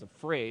because I was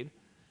afraid.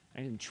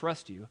 I didn't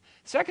trust you.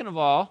 Second of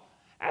all,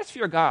 as for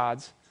your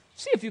gods,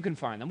 see if you can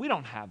find them. We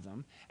don't have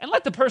them. And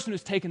let the person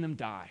who's taken them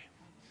die.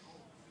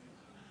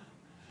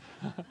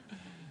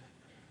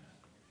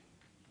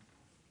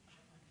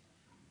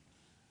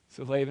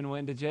 So Laban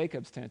went to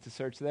Jacob's tent to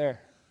search there.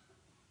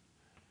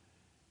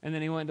 And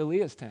then he went to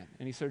Leah's tent,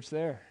 and he searched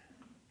there.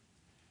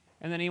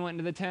 And then he went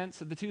into the tents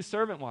of the two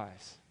servant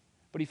wives,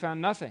 but he found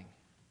nothing.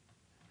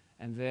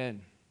 And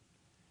then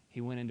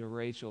he went into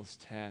Rachel's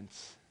tent.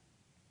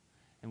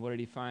 And what did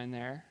he find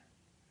there?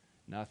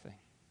 Nothing.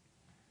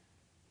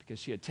 Because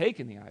she had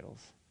taken the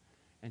idols,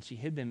 and she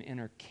hid them in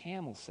her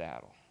camel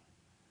saddle.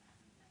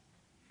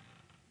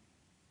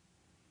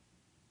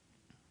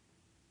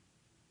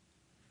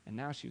 And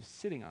now she was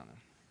sitting on them.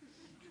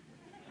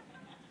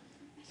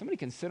 Somebody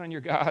can sit on your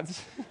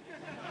gods.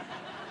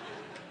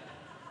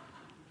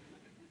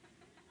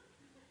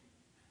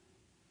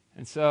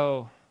 And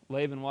so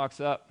Laban walks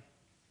up.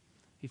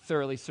 He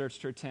thoroughly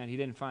searched her tent. He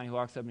didn't find it. He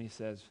walks up and he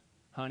says,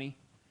 honey,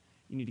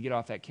 you need to get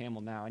off that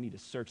camel now. I need to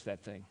search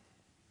that thing.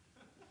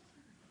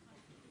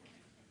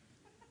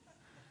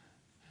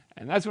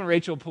 And that's when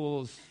Rachel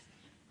pulls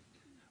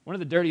one of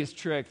the dirtiest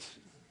tricks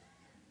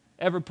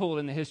ever pulled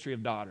in the history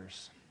of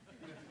daughters.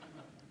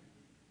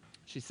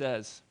 She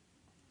says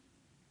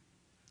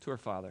to her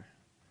father,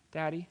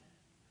 Daddy,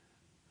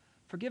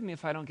 forgive me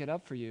if I don't get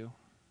up for you,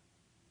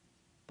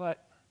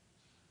 but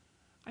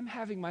I'm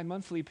having my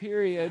monthly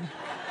period.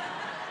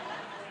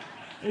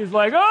 He's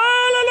like,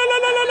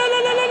 oh,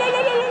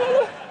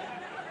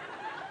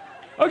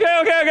 okay,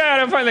 I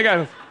don't find the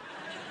guy.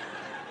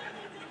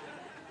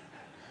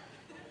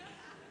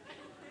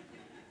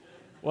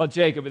 Well,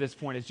 Jacob at this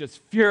point is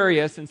just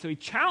furious, and so he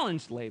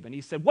challenged Laban. He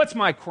said, what's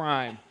my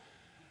crime?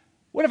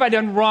 What have I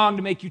done wrong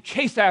to make you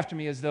chase after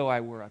me as though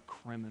I were a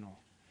criminal?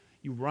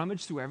 You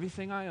rummaged through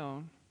everything I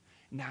own.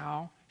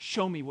 Now,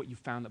 show me what you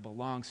found that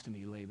belongs to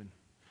me, Laban.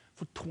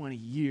 For 20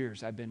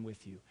 years I've been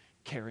with you,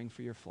 caring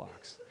for your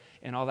flocks.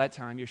 And all that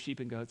time, your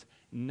sheep and goats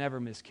never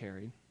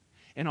miscarried.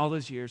 In all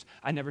those years,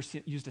 I never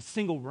used a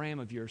single ram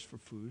of yours for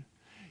food.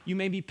 You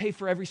made me pay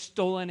for every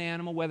stolen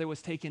animal, whether it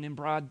was taken in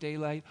broad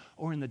daylight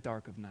or in the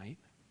dark of night.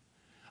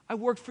 I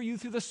worked for you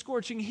through the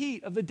scorching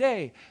heat of the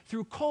day,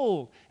 through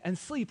cold and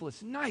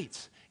sleepless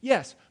nights.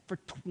 Yes, for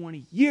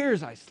 20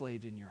 years I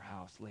slaved in your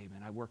house,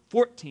 Laban. I worked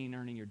 14,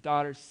 earning your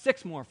daughters,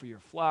 6 more for your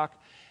flock,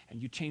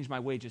 and you changed my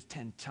wages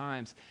 10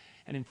 times.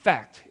 And in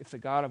fact, if the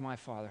God of my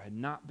father had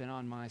not been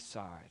on my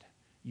side,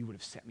 you would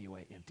have sent me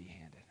away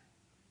empty-handed.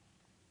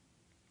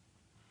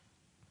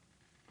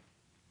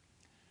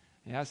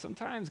 Yeah,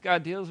 sometimes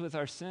God deals with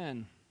our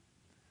sin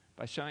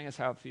by showing us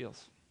how it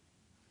feels,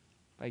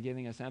 by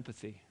giving us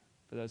empathy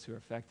for those who are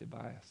affected by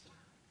us.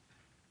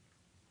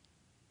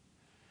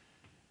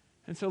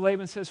 And so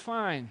Laban says,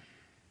 fine.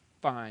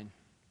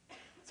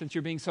 Since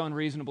you're being so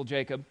unreasonable,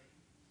 Jacob,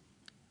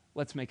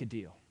 let's make a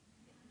deal.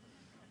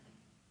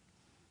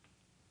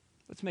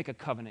 Let's make a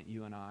covenant,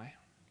 you and I.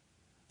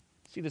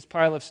 See this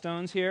pile of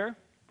stones here?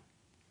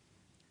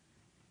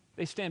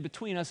 They stand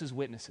between us as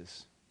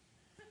witnesses.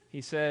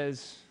 He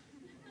says,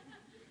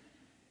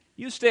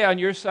 you stay on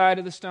your side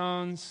of the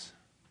stones.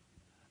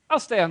 I'll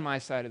stay on my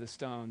side of the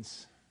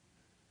stones.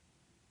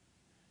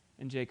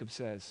 And Jacob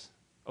says,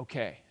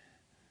 okay.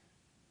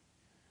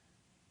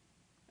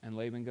 And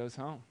Laban goes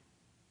home.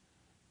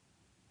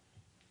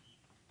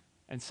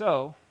 And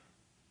so,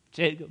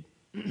 Jacob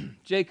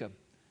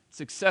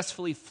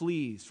successfully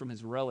flees from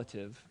his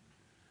relative,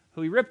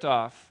 who he ripped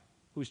off,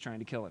 who was trying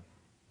to kill him.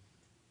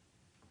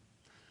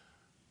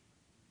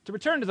 To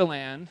return to the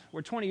land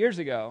where 20 years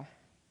ago,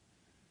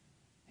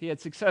 he had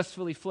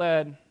successfully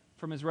fled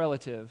from his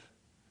relative,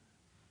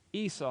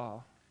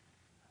 Esau,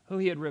 who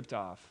he had ripped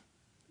off,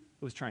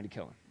 who was trying to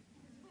kill him.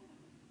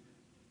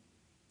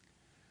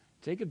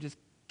 Jacob just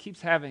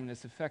keeps having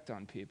this effect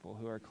on people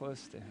who are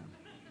close to him.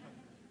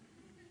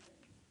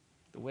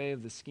 The way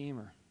of the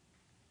schemer.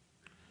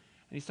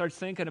 And he starts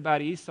thinking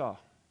about Esau.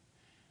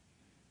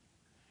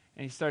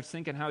 And he starts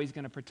thinking how he's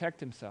going to protect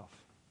himself.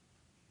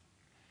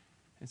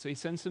 And so he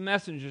sends some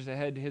messengers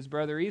ahead to his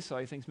brother Esau.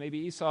 He thinks maybe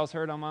Esau's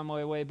heard I'm on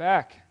my way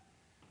back.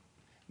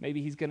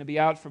 Maybe he's going to be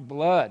out for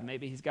blood.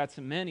 Maybe he's got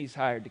some men he's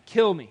hired to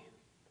kill me.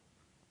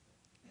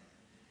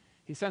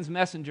 He sends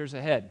messengers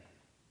ahead.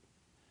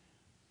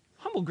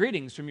 Humble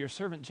greetings from your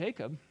servant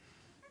Jacob.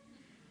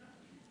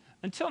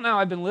 Until now,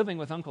 I've been living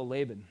with Uncle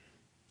Laban.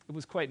 It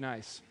was quite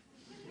nice.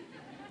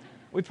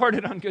 We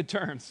parted on good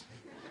terms.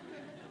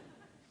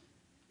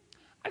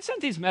 I've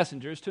sent these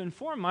messengers to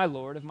inform my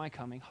Lord of my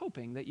coming,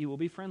 hoping that you will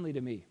be friendly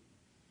to me.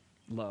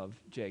 Love,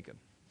 Jacob.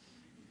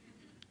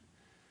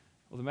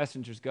 Well, the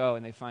messengers go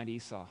and they find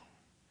Esau.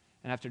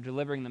 And after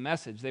delivering the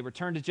message, they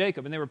returned to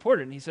Jacob, and they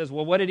reported. And he says,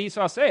 well, what did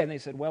Esau say? And they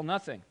said, well,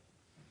 nothing.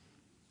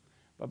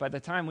 But by the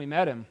time we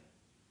met him,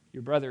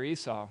 your brother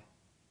Esau,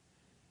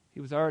 he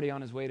was already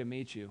on his way to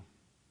meet you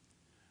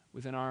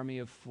with an army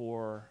of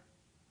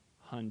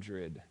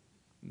 400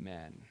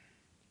 men.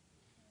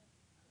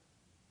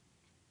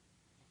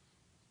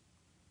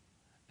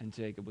 And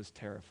Jacob was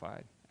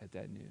terrified at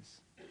that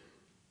news.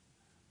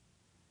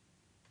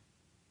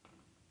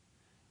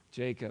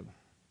 Jacob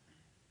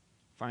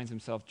finds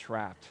himself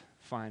trapped,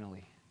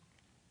 finally,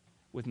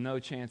 with no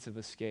chance of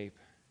escape.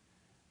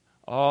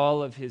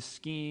 All of his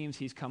schemes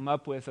he's come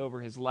up with over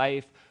his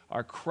life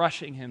are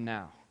crushing him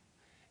now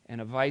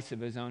in a vice of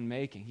his own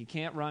making. He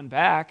can't run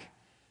back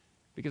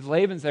because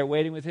Laban's there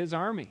waiting with his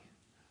army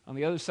on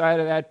the other side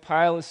of that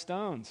pile of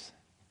stones.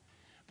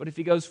 But if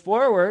he goes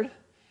forward,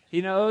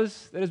 he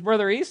knows that his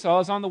brother Esau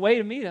is on the way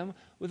to meet him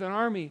with an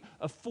army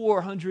of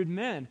 400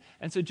 men.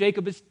 And so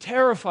Jacob is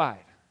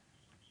terrified.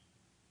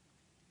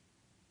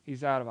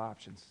 He's out of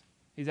options.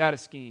 He's out of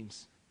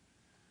schemes.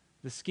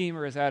 The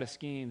schemer is out of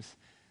schemes.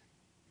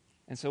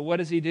 And so what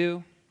does he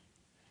do?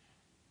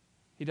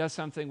 He does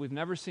something we've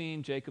never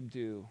seen Jacob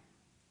do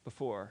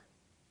before,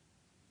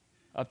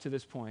 up to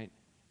this point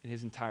in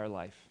his entire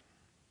life.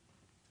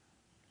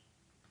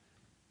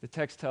 The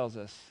text tells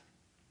us,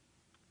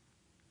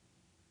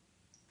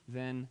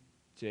 then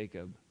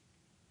Jacob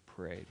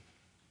prayed,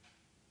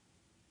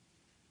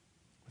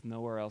 with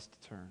nowhere else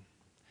to turn.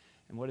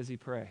 And what does he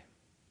pray?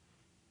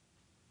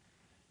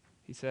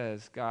 He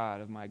says,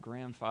 God of my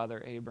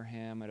grandfather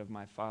Abraham and of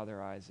my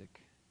father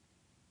Isaac,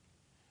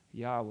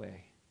 Yahweh,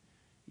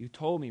 you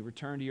told me,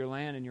 return to your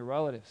land and your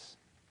relatives.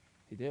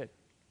 He did.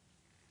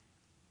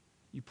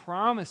 You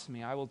promised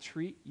me I will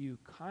treat you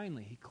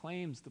kindly. He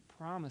claims the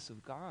promise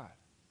of God.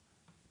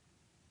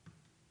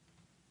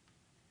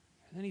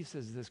 And then he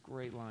says this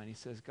great line. He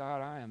says,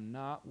 God, I am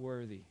not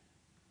worthy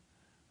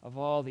of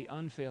all the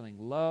unfailing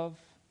love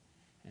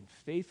and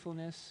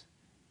faithfulness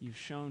you've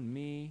shown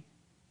me,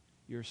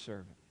 your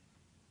servant.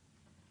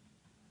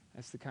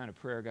 That's the kind of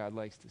prayer God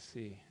likes to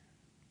see.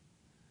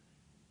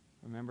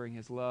 Remembering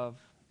his love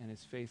and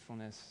his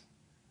faithfulness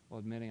while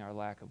admitting our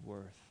lack of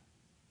worth.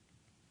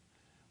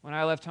 When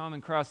I left home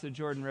and crossed the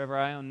Jordan River,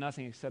 I owned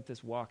nothing except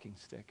this walking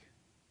stick.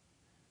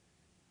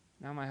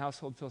 Now my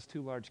household fills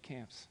 2 large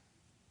camps.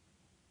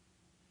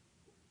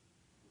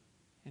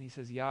 And he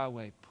says,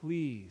 Yahweh,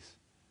 please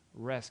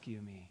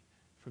rescue me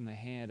from the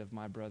hand of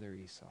my brother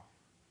Esau.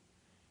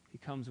 He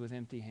comes with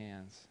empty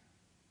hands.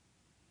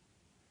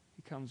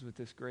 He comes with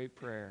this great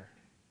prayer.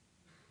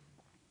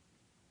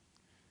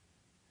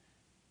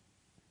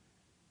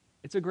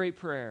 It's a great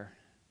prayer,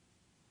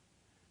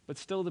 but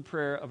still the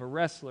prayer of a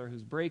wrestler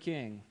who's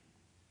breaking,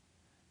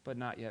 but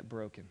not yet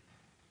broken.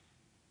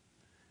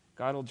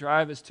 God will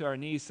drive us to our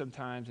knees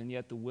sometimes, and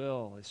yet the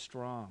will is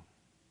strong.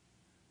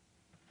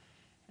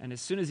 And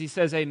as soon as he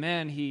says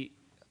amen, he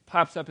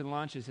pops up and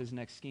launches his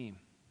next scheme.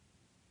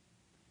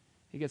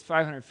 He gets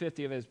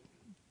 550 of his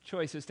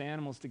choicest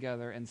animals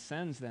together and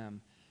sends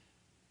them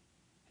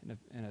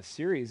in a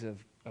series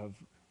of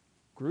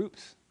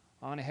groups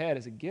on ahead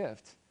as a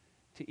gift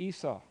to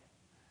Esau,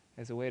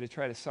 as a way to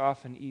try to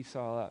soften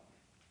Esau up.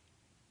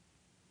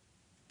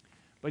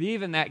 But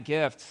even that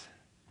gift,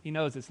 he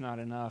knows it's not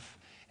enough.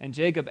 And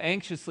Jacob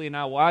anxiously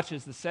now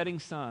watches the setting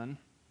sun,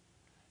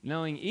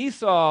 knowing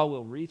Esau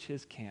will reach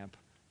his camp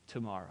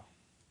tomorrow.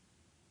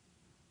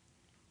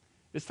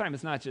 This time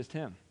it's not just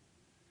him.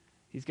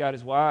 He's got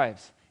his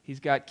wives. He's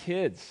got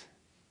kids.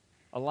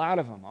 A lot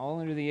of them, all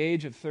under the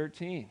age of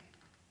 13.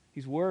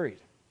 He's worried.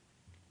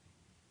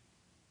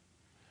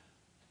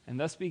 And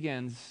thus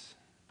begins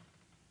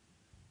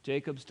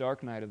Jacob's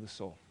dark night of the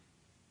soul.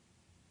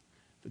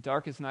 The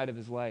darkest night of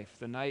his life.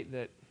 The night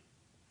that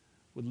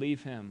would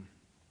leave him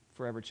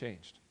forever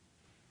changed.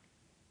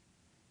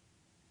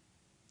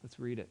 Let's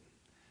read it.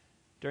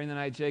 During the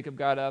night, Jacob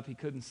got up. He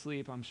couldn't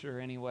sleep, I'm sure,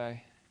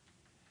 anyway.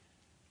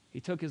 He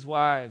took his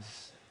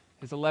wives,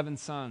 his 11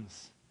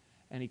 sons,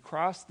 and he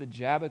crossed the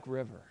Jabbok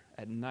River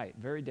at night.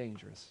 Very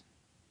dangerous.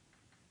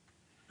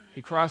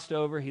 He crossed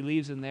over, he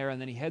leaves them there,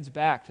 and then he heads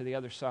back to the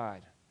other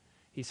side.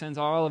 He sends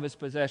all of his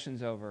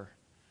possessions over,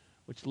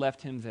 which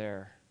left him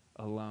there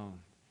alone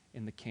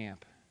in the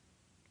camp,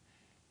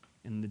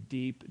 in the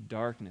deep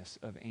darkness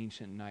of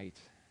ancient night.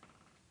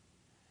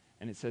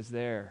 And it says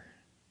there,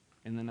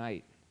 in the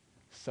night,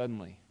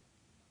 suddenly,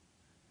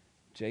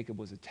 Jacob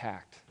was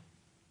attacked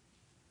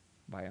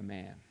by a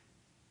man.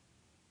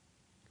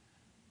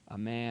 A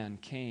man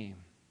came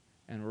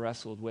and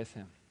wrestled with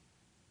him.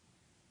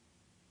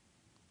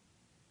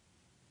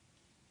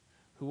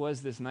 Who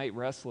was this night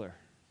wrestler?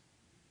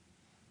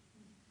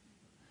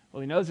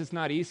 Well, he knows it's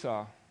not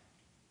Esau.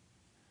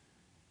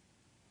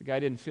 The guy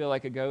didn't feel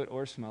like a goat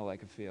or smell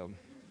like a field.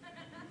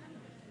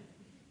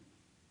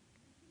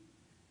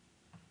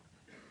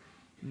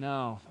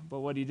 No, but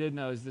what he did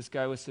know is this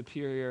guy was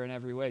superior in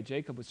every way.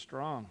 Jacob was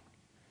strong.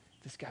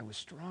 This guy was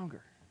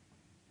stronger.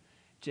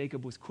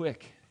 Jacob was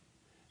quick.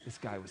 This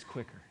guy was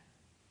quicker.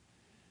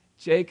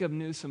 Jacob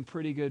knew some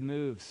pretty good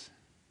moves,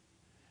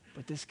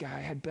 But this guy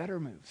had better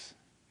moves.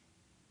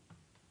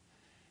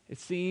 It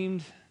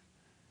seemed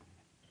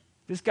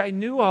this guy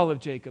knew all of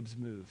Jacob's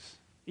moves,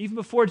 even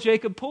before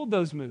Jacob pulled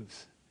those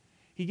moves.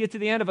 He'd get to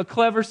the end of a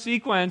clever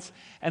sequence,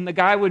 and the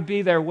guy would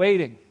be there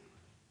waiting,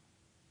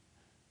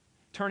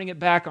 turning it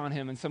back on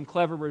him in some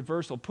clever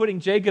reversal, putting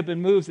Jacob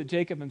in moves that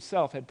Jacob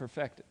himself had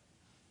perfected.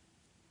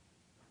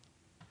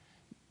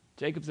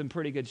 Jacob's in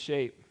pretty good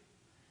shape.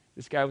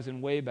 This guy was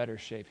in way better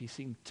shape. He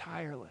seemed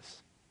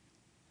tireless.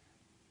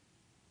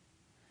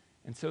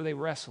 And so they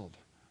wrestled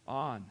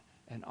on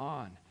and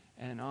on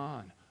and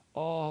on,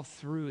 all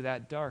through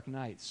that dark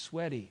night,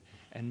 sweaty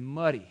and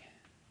muddy,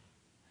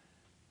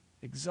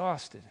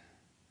 exhausted,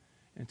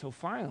 until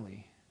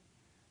finally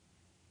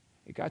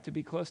it got to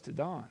be close to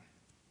dawn.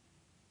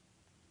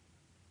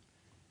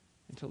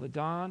 Until the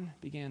dawn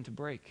began to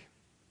break.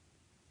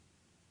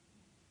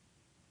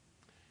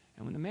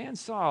 And when the man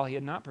saw he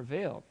had not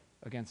prevailed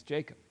against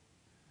Jacob,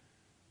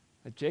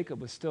 that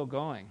Jacob was still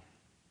going,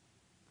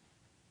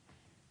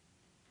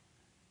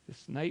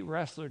 this night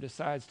wrestler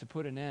decides to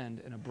put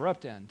an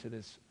abrupt end to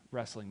this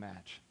wrestling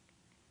match.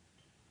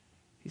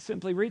 He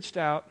simply reached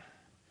out,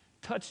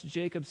 touched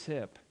Jacob's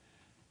hip,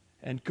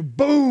 and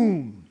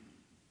kaboom!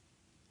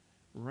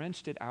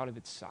 Wrenched it out of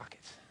its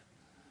socket.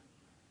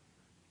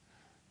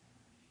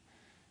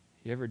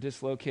 You ever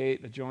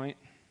dislocate a joint?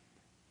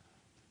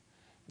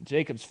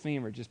 Jacob's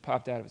femur just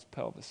popped out of his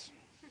pelvis.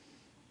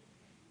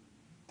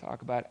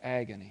 Talk about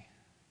agony.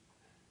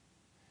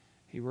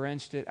 He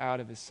wrenched it out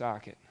of his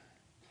socket,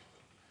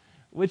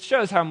 which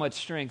shows how much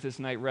strength this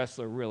night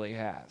wrestler really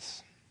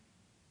has.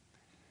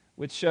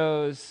 Which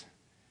shows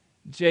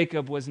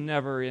Jacob was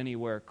never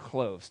anywhere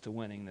close to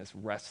winning this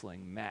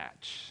wrestling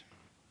match.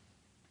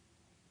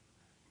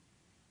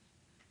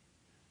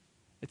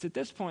 It's at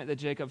this point that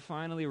Jacob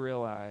finally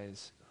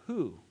realized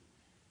who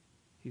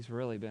he's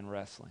really been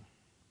wrestling.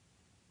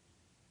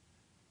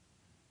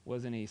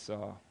 Wasn't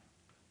Esau,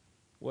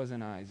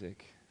 wasn't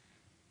Isaac,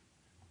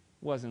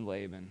 wasn't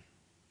Laban,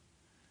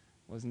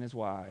 wasn't his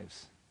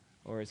wives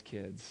or his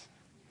kids.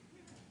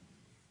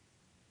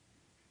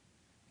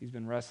 He's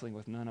been wrestling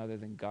with none other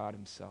than God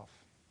himself.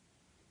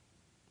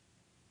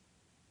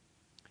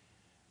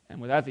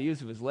 And without the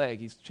use of his leg,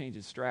 he's changed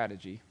his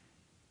strategy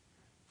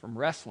from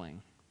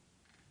wrestling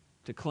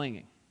to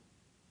clinging.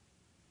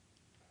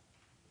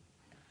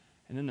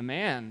 And then the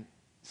man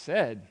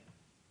said,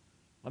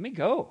 "Let me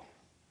go.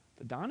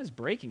 The dawn is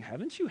breaking.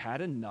 Haven't you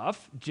had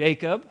enough,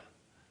 Jacob?"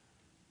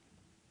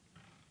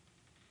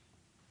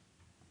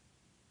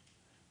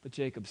 But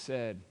Jacob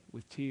said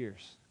with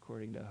tears,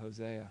 according to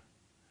Hosea,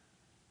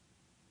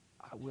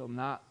 "I will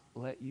not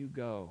let you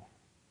go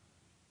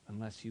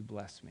unless you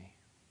bless me."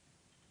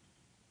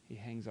 He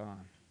hangs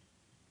on.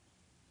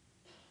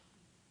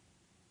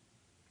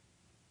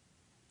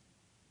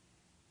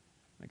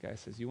 The guy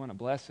says, "You want a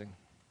blessing?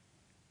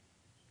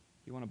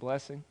 You want a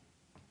blessing?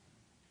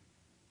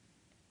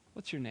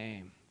 What's your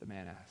name?" the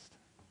man asked.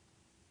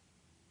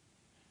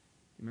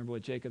 You remember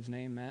what Jacob's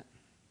name meant?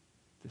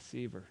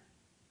 Deceiver,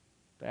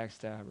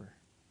 backstabber,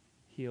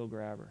 heel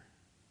grabber.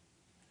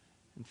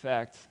 In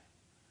fact,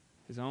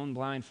 his own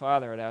blind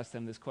father had asked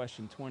him this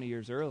question 20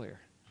 years earlier.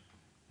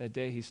 That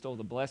day he stole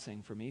the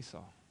blessing from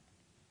Esau.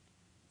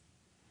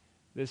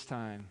 This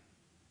time,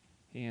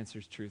 he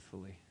answers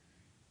truthfully.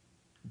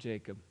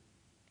 Jacob.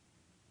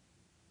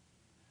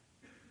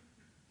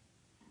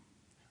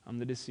 I'm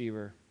the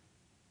deceiver,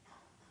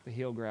 the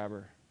heel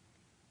grabber,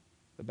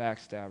 the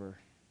backstabber.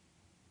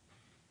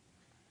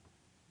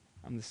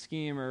 I'm the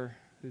schemer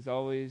who's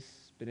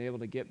always been able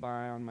to get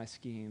by on my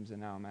schemes,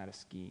 and now I'm out of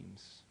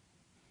schemes.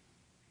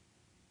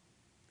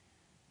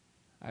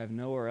 I have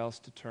nowhere else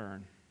to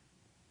turn.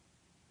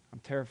 I'm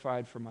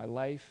terrified for my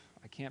life.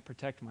 I can't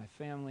protect my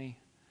family.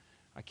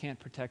 I can't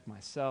protect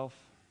myself.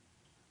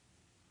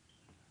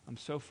 I'm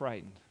so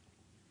frightened.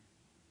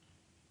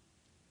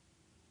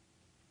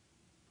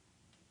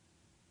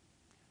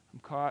 I'm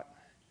caught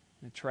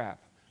in a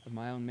trap of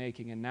my own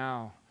making, and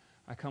now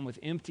I come with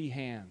empty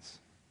hands.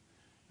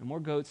 No more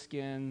goat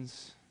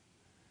skins,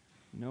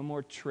 no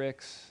more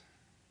tricks,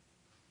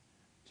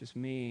 just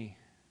me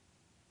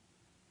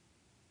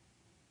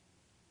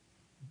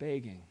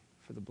begging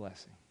for the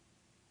blessing.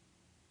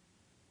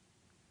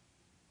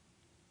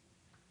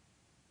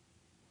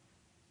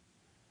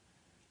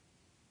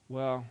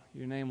 Well,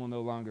 your name will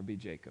no longer be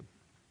Jacob,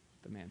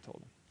 the man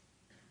told him.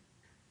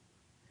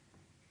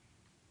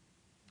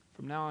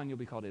 From now on, you'll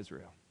be called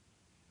Israel.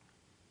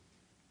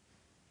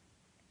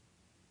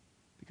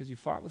 Because you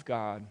fought with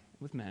God,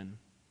 with men,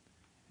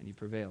 and you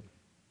prevailed.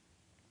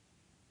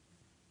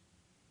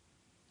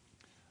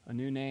 A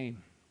new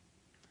name.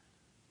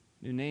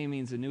 New name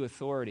means a new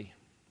authority,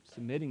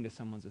 submitting to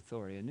someone's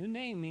authority. A new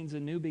name means a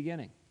new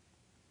beginning.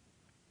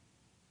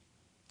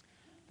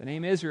 The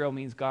name Israel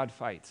means God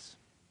fights.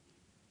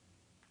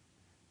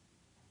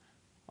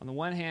 On the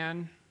one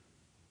hand,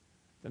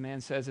 the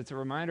man says it's a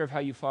reminder of how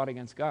you fought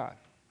against God.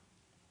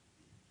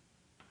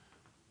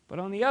 But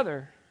on the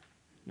other,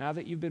 now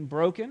that you've been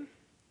broken,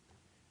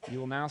 you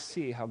will now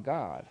see how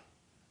God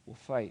will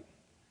fight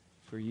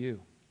for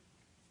you.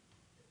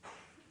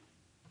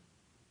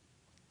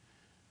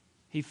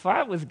 He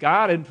fought with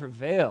God and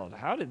prevailed.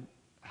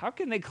 How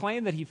can they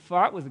claim that he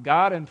fought with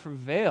God and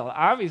prevailed?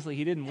 Obviously,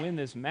 he didn't win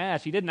this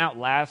match. He didn't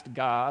outlast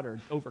God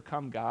or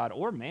overcome God,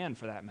 or man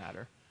for that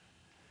matter.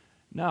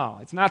 No,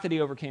 it's not that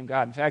he overcame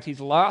God. In fact, he's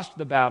lost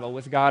the battle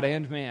with God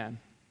and man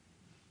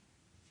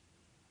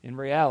in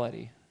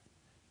reality.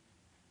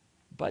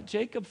 But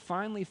Jacob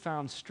finally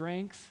found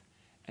strength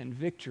and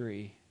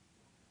victory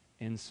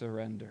in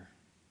surrender.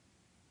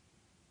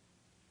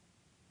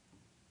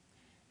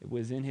 It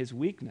was in his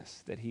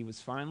weakness that he was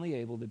finally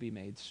able to be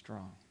made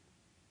strong.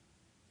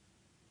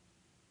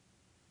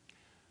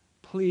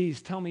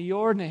 Please tell me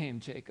your name,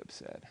 Jacob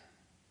said.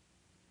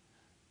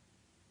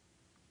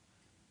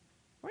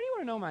 Why do you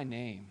want to know my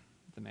name?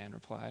 The man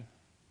replied.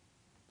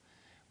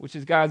 Which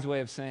is God's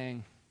way of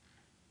saying,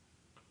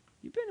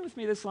 you've been with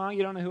me this long,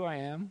 you don't know who I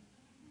am?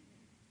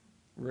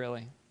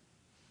 Really?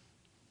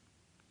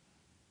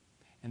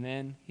 And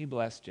then he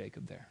blessed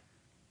Jacob there.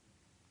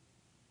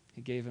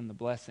 He gave him the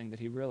blessing that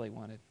he really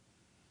wanted.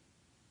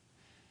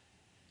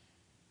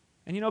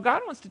 And you know,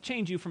 God wants to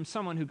change you from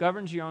someone who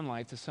governs your own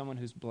life to someone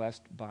who's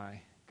blessed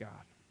by God.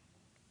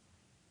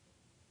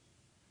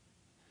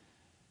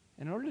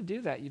 In order to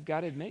do that, you've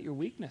got to admit your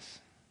weakness.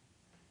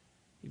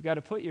 You've got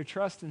to put your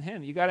trust in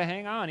him. You've got to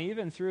hang on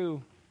even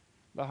through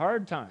the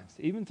hard times,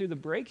 even through the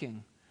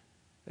breaking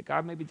that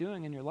God may be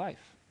doing in your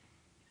life.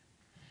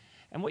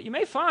 And what you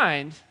may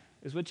find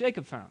is what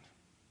Jacob found.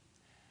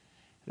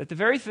 That the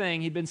very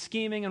thing he'd been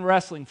scheming and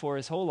wrestling for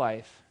his whole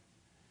life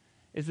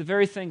is the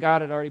very thing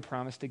God had already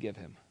promised to give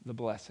him, the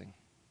blessing.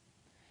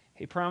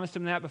 He promised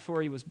him that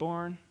before he was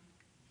born.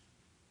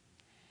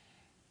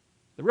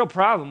 The real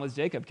problem was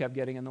Jacob kept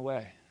getting in the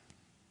way.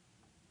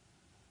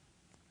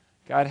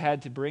 God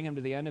had to bring him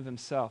to the end of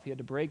himself. He had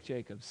to break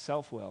Jacob's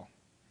self-will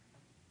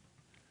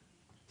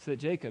so that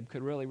Jacob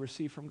could really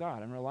receive from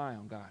God and rely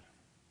on God.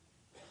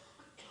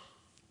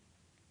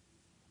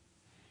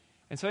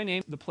 And so he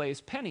named the place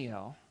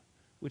Peniel,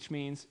 which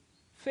means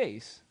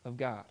face of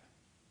God.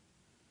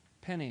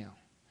 Peniel.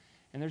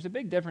 And there's a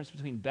big difference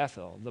between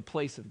Bethel, the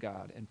place of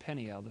God, and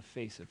Peniel, the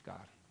face of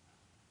God,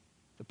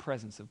 the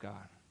presence of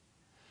God.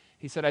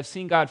 He said, I've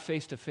seen God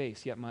face to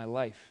face, yet my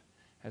life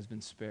has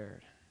been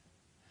spared.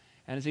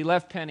 And as he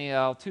left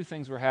Peniel, two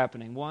things were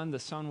happening. One, the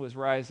sun was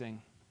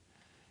rising.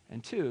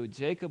 And two,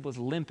 Jacob was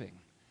limping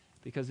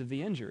because of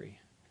the injury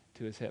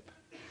to his hip.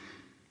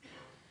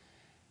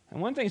 And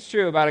one thing's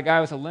true about a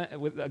guy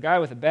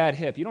with a bad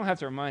hip. You don't have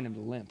to remind him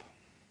to limp.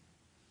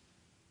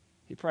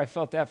 He probably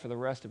felt that for the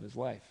rest of his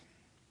life.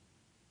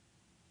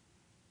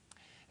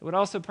 It would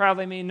also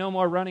probably mean no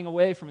more running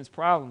away from his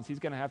problems. He's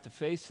going to have to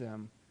face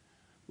them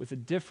with a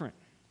different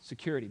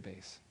security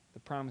base, the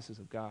promises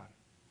of God.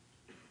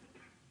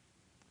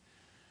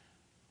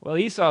 Well,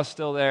 Esau's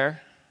still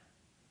there.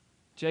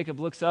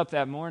 Jacob looks up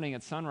that morning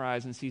at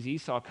sunrise and sees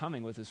Esau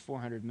coming with his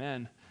 400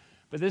 men.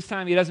 But this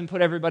time he doesn't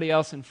put everybody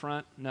else in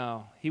front.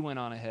 No, he went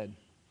on ahead.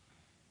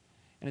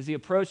 And as he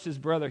approached his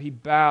brother, he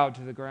bowed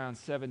to the ground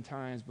 7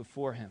 times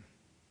before him.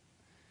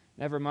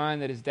 Never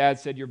mind that his dad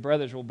said, your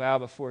brothers will bow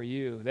before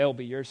you. They'll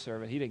be your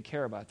servant. He didn't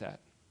care about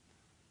that.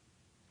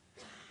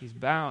 He's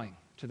bowing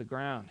to the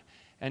ground.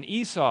 And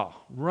Esau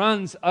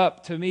runs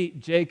up to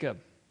meet Jacob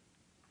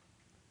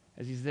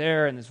as he's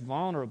there in this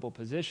vulnerable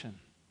position.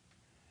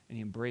 And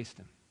he embraced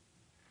him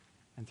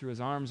and threw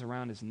his arms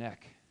around his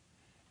neck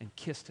and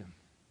kissed him.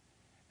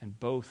 And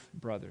both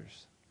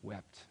brothers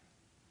wept.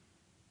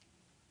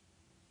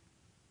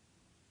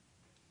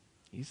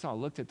 Esau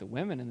looked at the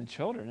women and the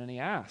children and he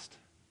asked,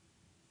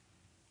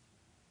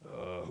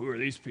 who are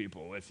these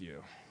people with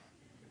you?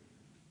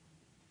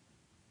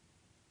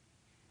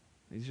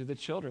 These are the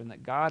children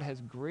that God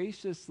has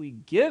graciously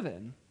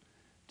given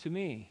to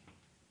me,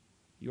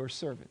 your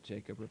servant,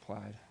 Jacob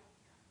replied.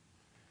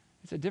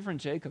 It's a different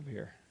Jacob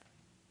here.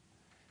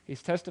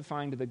 He's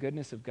testifying to the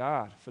goodness of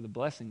God for the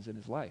blessings in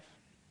his life.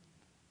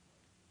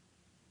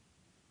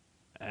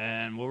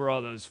 And what were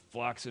all those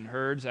flocks and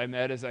herds I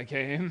met as I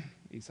came?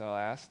 Esau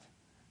asked.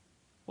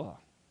 Well,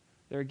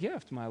 they're a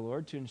gift, my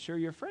lord, to ensure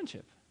your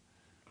friendship.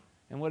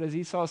 And what does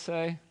Esau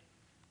say?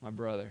 My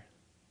brother,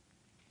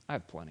 I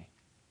have plenty.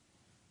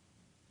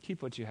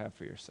 Keep what you have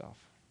for yourself.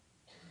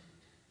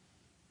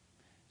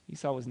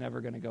 Esau was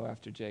never going to go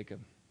after Jacob.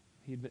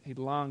 He'd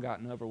long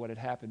gotten over what had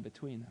happened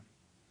between them.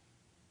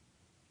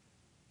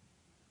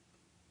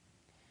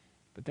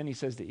 But then he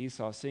says to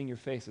Esau, seeing your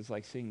face is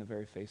like seeing the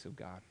very face of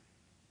God.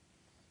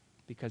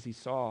 Because he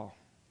saw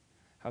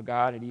how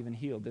God had even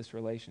healed this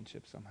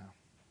relationship somehow.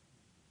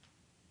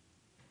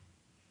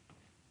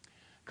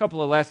 A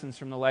couple of lessons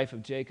from the life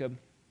of Jacob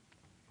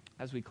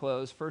as we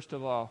close. First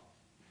of all,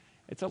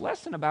 it's a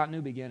lesson about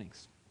new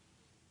beginnings.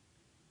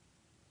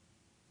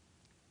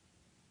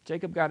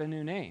 Jacob got a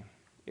new name,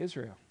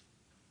 Israel.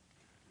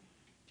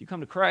 If you come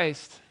to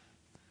Christ,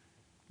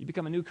 you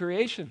become a new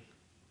creation.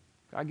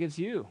 God gives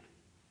you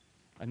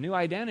a new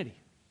identity.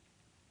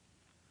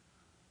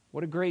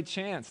 What a great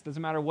chance.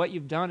 Doesn't matter what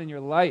you've done in your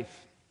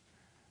life,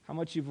 how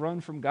much you've run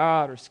from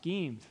God or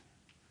schemed.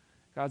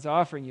 God's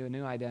offering you a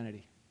new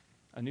identity,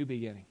 a new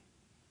beginning.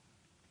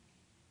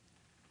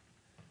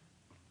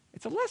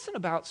 It's a lesson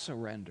about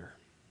surrender,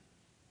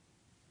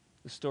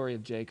 the story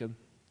of Jacob.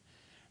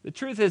 The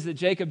truth is that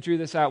Jacob drew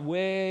this out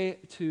way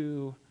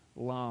too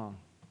long,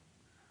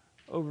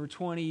 over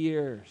 20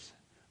 years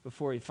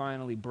before he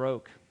finally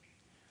broke,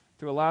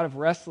 through a lot of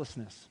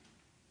restlessness,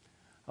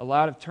 a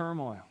lot of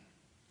turmoil.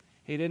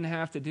 He didn't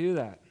have to do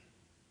that.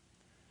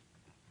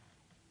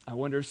 I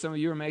wonder if some of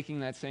you are making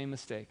that same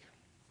mistake.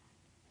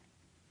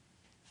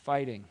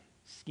 Fighting,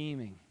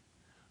 scheming,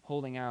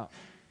 holding out,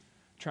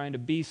 trying to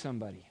be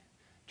somebody,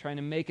 trying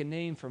to make a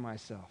name for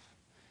myself,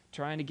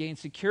 trying to gain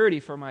security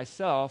for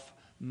myself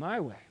my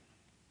way.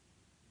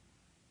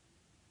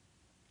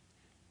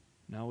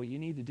 No, what you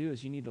need to do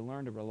is you need to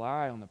learn to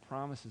rely on the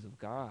promises of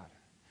God.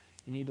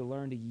 You need to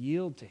learn to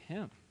yield to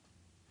Him,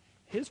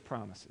 His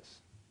promises,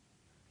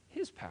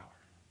 His power.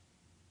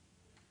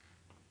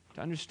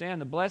 To understand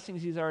the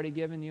blessings He's already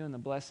given you and the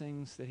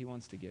blessings that He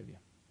wants to give you.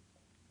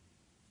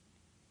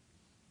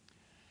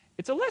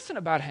 It's a lesson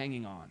about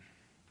hanging on,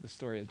 the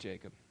story of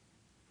Jacob.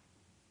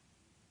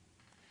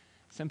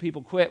 Some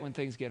people quit when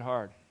things get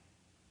hard.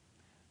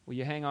 Will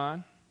you hang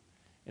on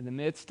in the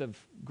midst of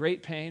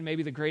great pain,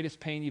 maybe the greatest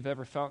pain you've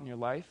ever felt in your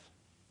life?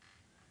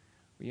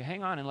 Will you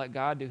hang on and let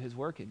God do His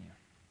work in you?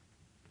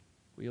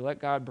 Will you let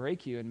God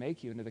break you and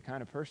make you into the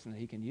kind of person that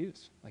He can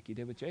use, like He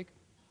did with Jacob?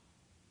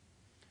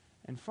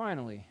 And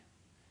finally,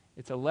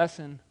 it's a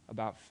lesson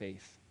about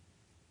faith.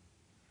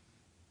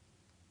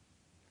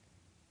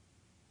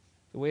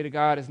 The way to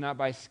God is not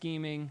by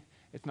scheming,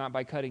 it's not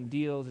by cutting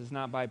deals, it's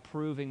not by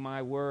proving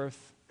my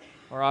worth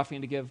or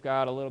offering to give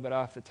God a little bit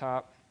off the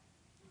top.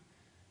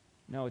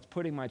 No, it's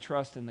putting my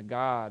trust in the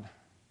God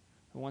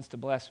who wants to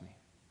bless me,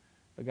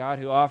 the God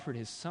who offered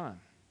His Son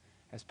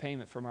as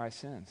payment for my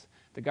sins,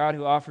 the God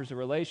who offers a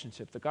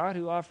relationship, the God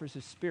who offers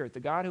His Spirit,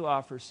 the God who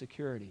offers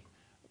security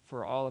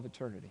for all of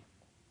eternity.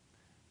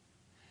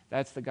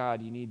 That's the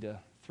God you need to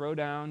throw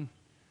down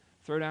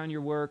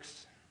your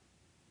works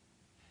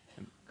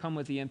and come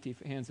with the empty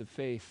hands of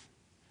faith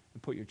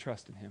and put your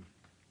trust in Him.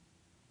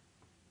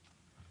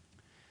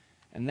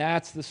 And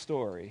that's the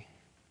story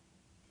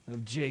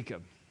of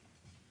Jacob.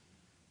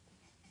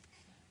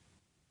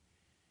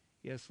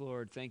 Yes,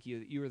 Lord, thank you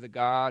that you are the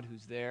God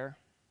who's there.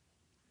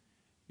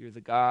 You're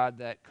the God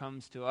that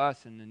comes to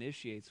us and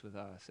initiates with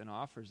us and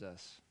offers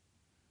us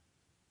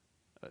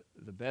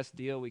the best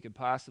deal we could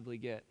possibly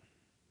get.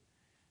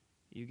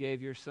 You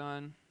gave your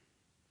Son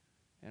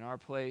in our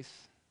place.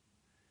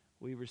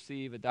 We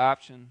receive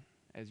adoption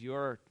as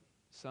your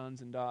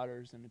sons and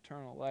daughters in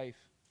eternal life.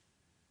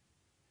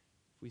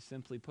 We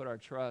simply put our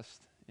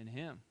trust in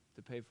Him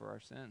to pay for our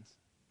sins.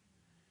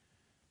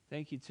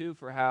 Thank you, too,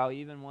 for how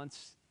even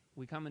once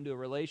we come into a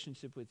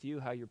relationship with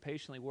you, how you're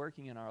patiently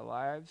working in our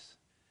lives,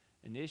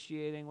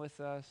 initiating with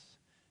us,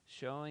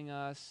 showing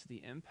us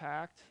the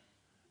impact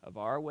of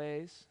our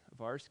ways,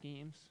 of our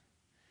schemes.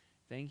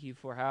 Thank you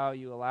for how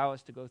you allow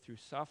us to go through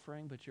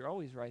suffering, but you're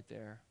always right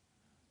there,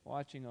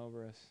 watching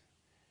over us.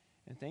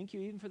 And thank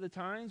you even for the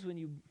times when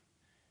you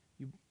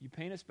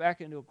paint us back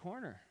into a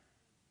corner.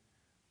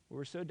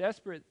 We're so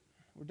desperate.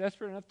 We're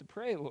desperate enough to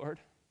pray, Lord.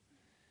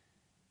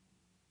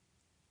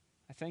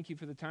 I thank you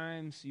for the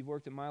times you've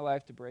worked in my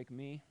life to break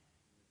me.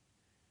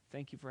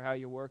 Thank you for how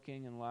you're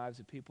working in the lives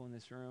of people in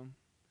this room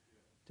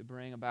to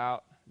bring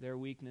about their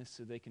weakness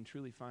so they can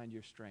truly find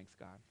your strength,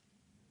 God.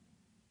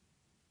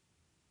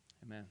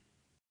 Amen.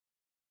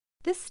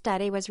 This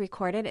study was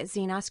recorded at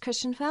Xenos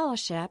Christian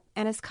Fellowship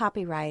and is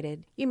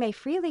copyrighted. You may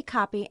freely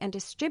copy and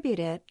distribute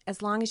it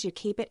as long as you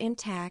keep it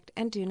intact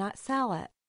and do not sell it.